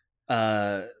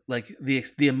the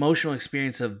emotional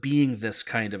experience of being this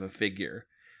kind of a figure,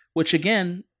 which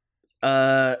again,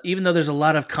 even though there's a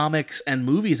lot of comics and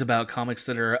movies about comics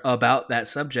that are about that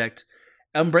subject,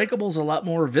 Unbreakable's a lot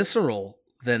more visceral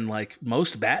than like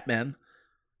most Batman,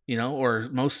 or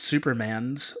most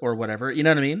Supermans or whatever. You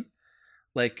know what I mean?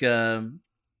 Like,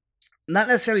 not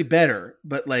necessarily better,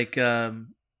 but like,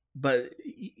 but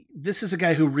this is a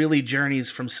guy who really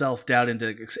journeys from self-doubt into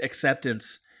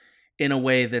acceptance in a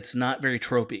way that's not very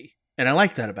tropey. And I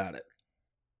like that about it.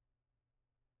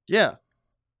 Yeah.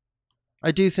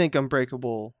 I do think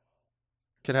Unbreakable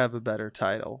could have a better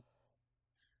title.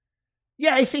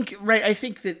 Yeah, I think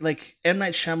that like M.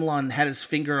 Night Shyamalan had his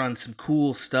finger on some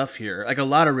cool stuff here, like a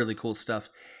lot of really cool stuff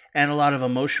and a lot of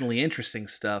emotionally interesting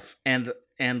stuff, and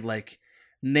like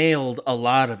nailed a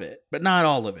lot of it, but not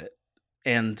all of it.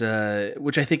 And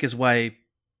which I think is why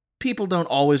people don't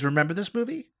always remember this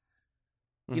movie.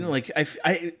 Mm-hmm. Like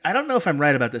I don't know if I'm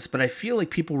right about this, but I feel like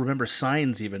people remember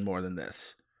Signs even more than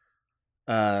this.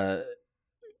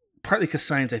 Partly because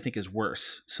Signs I think is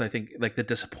worse, so I think like the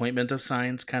disappointment of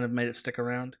Signs kind of made it stick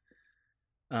around.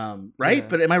 Right? Yeah.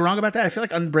 But am I wrong about that? I feel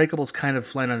like Unbreakable's kind of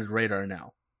flying under the radar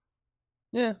now.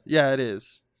 Yeah, it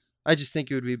is. I just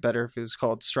think it would be better if it was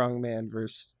called Strong Man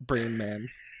versus Brain Man.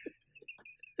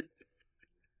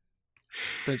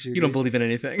 Don't you? You don't believe in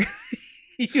anything.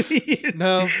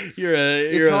 No,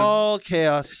 it's all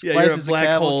chaos. Yeah, Life is a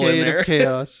cavalcade of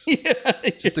chaos. Yeah.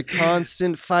 Just a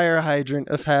constant fire hydrant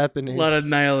of happening. A lot of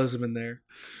nihilism in there.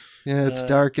 Yeah, it's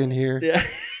dark in here. Yeah.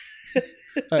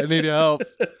 I need help.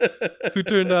 Who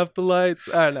turned off the lights?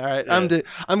 All right. Yeah.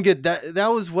 I'm good. That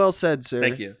was well said, sir.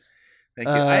 Thank you.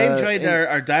 I enjoyed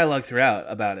our dialogue throughout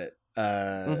about it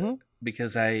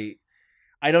because I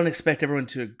don't expect everyone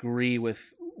to agree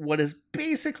with what is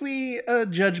basically a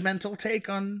judgmental take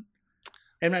on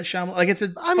M. Night Shyamalan. Like it's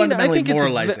fundamentally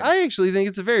moralizing. I actually think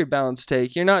it's a very balanced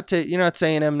take. You're not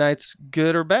saying M. Night's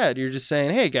good or bad. You're just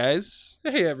saying, hey guys,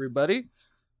 hey everybody,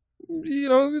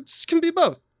 it can be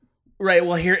both. Right.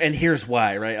 Well, here's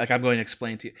why. Right. Like I'm going to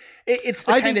explain to you. It's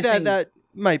the kind of thing that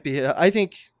might be. I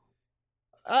think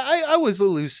I was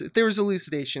elucidated. There was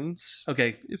elucidations.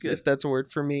 Okay. If that's a word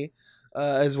for me.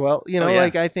 As well,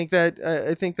 like I think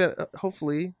that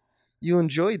hopefully you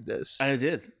enjoyed this. I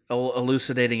did.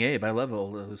 Elucidating Abe. I love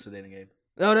elucidating Abe.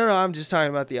 No. I'm just talking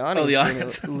about the audience. Oh, the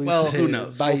audience. Well, who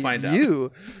knows? We'll find out.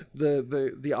 You,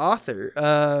 the author.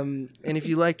 And if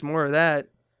you liked more of that,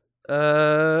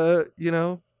 come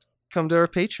to our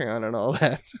Patreon and all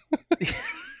that.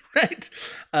 Right.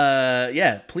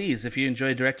 Yeah, please, if you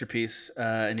enjoy Director Piece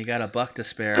and you got $1 to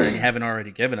spare and you haven't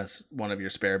already given us one of your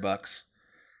spare bucks,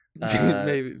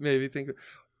 maybe think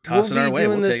toss it our way.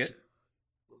 We'll take it.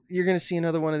 You're going to see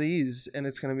another one of these, and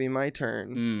it's going to be my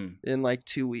turn in like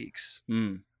 2 weeks.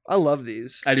 Mm. I love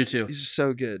these. I do too. These are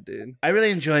so good, dude. I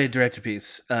really enjoy Director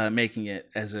Piece, making it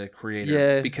as a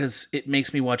creator, because it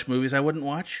makes me watch movies I wouldn't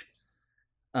watch,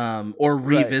 or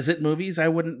revisit movies I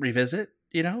wouldn't revisit.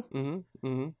 You know,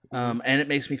 and it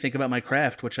makes me think about my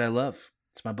craft, which I love.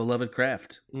 It's my beloved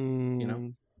craft. You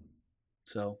know,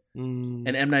 so and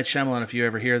M. Night Shyamalan, if you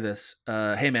ever hear this,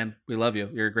 hey man, we love you.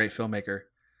 You're a great filmmaker.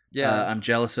 Yeah, I'm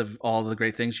jealous of all the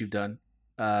great things you've done.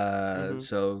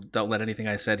 So don't let anything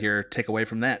I said here take away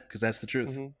from that, because that's the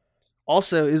truth.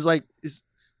 Also, is I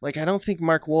don't think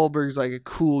Mark Wahlberg's like a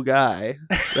cool guy,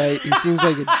 right? He seems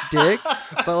like a dick,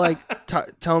 but like,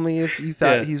 tell me if you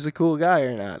thought he's a cool guy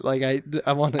or not. Like,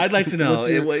 I want to. I'd like to know.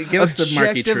 Give us the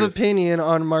Marky truth. Objective opinion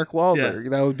on Mark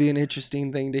Wahlberg. That would be an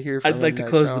interesting thing to hear from. I'd like to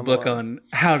close the book on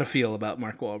how to feel about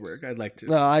Mark Wahlberg. I'd like to.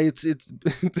 No, it's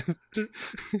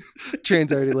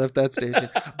train's already left that station,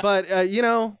 but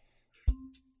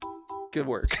good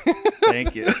work.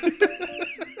 Thank you.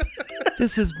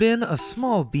 This has been a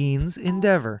Small Beans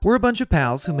endeavor. We're a bunch of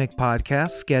pals who make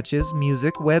podcasts, sketches,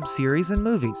 music, web series, and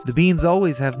movies. The beans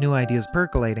always have new ideas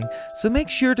percolating, so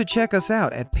make sure to check us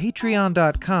out at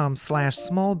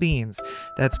patreon.com/smallbeans.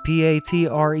 That's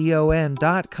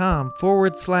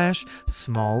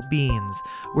patreon.com/smallbeans,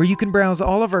 where you can browse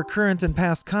all of our current and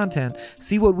past content,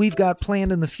 see what we've got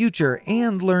planned in the future,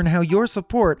 and learn how your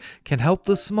support can help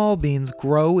the small beans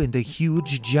grow into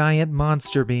huge, giant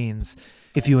monster beans.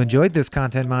 If you enjoyed this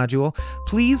content module,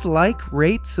 please like,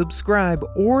 rate, subscribe,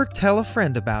 or tell a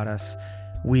friend about us.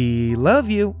 We love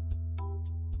you!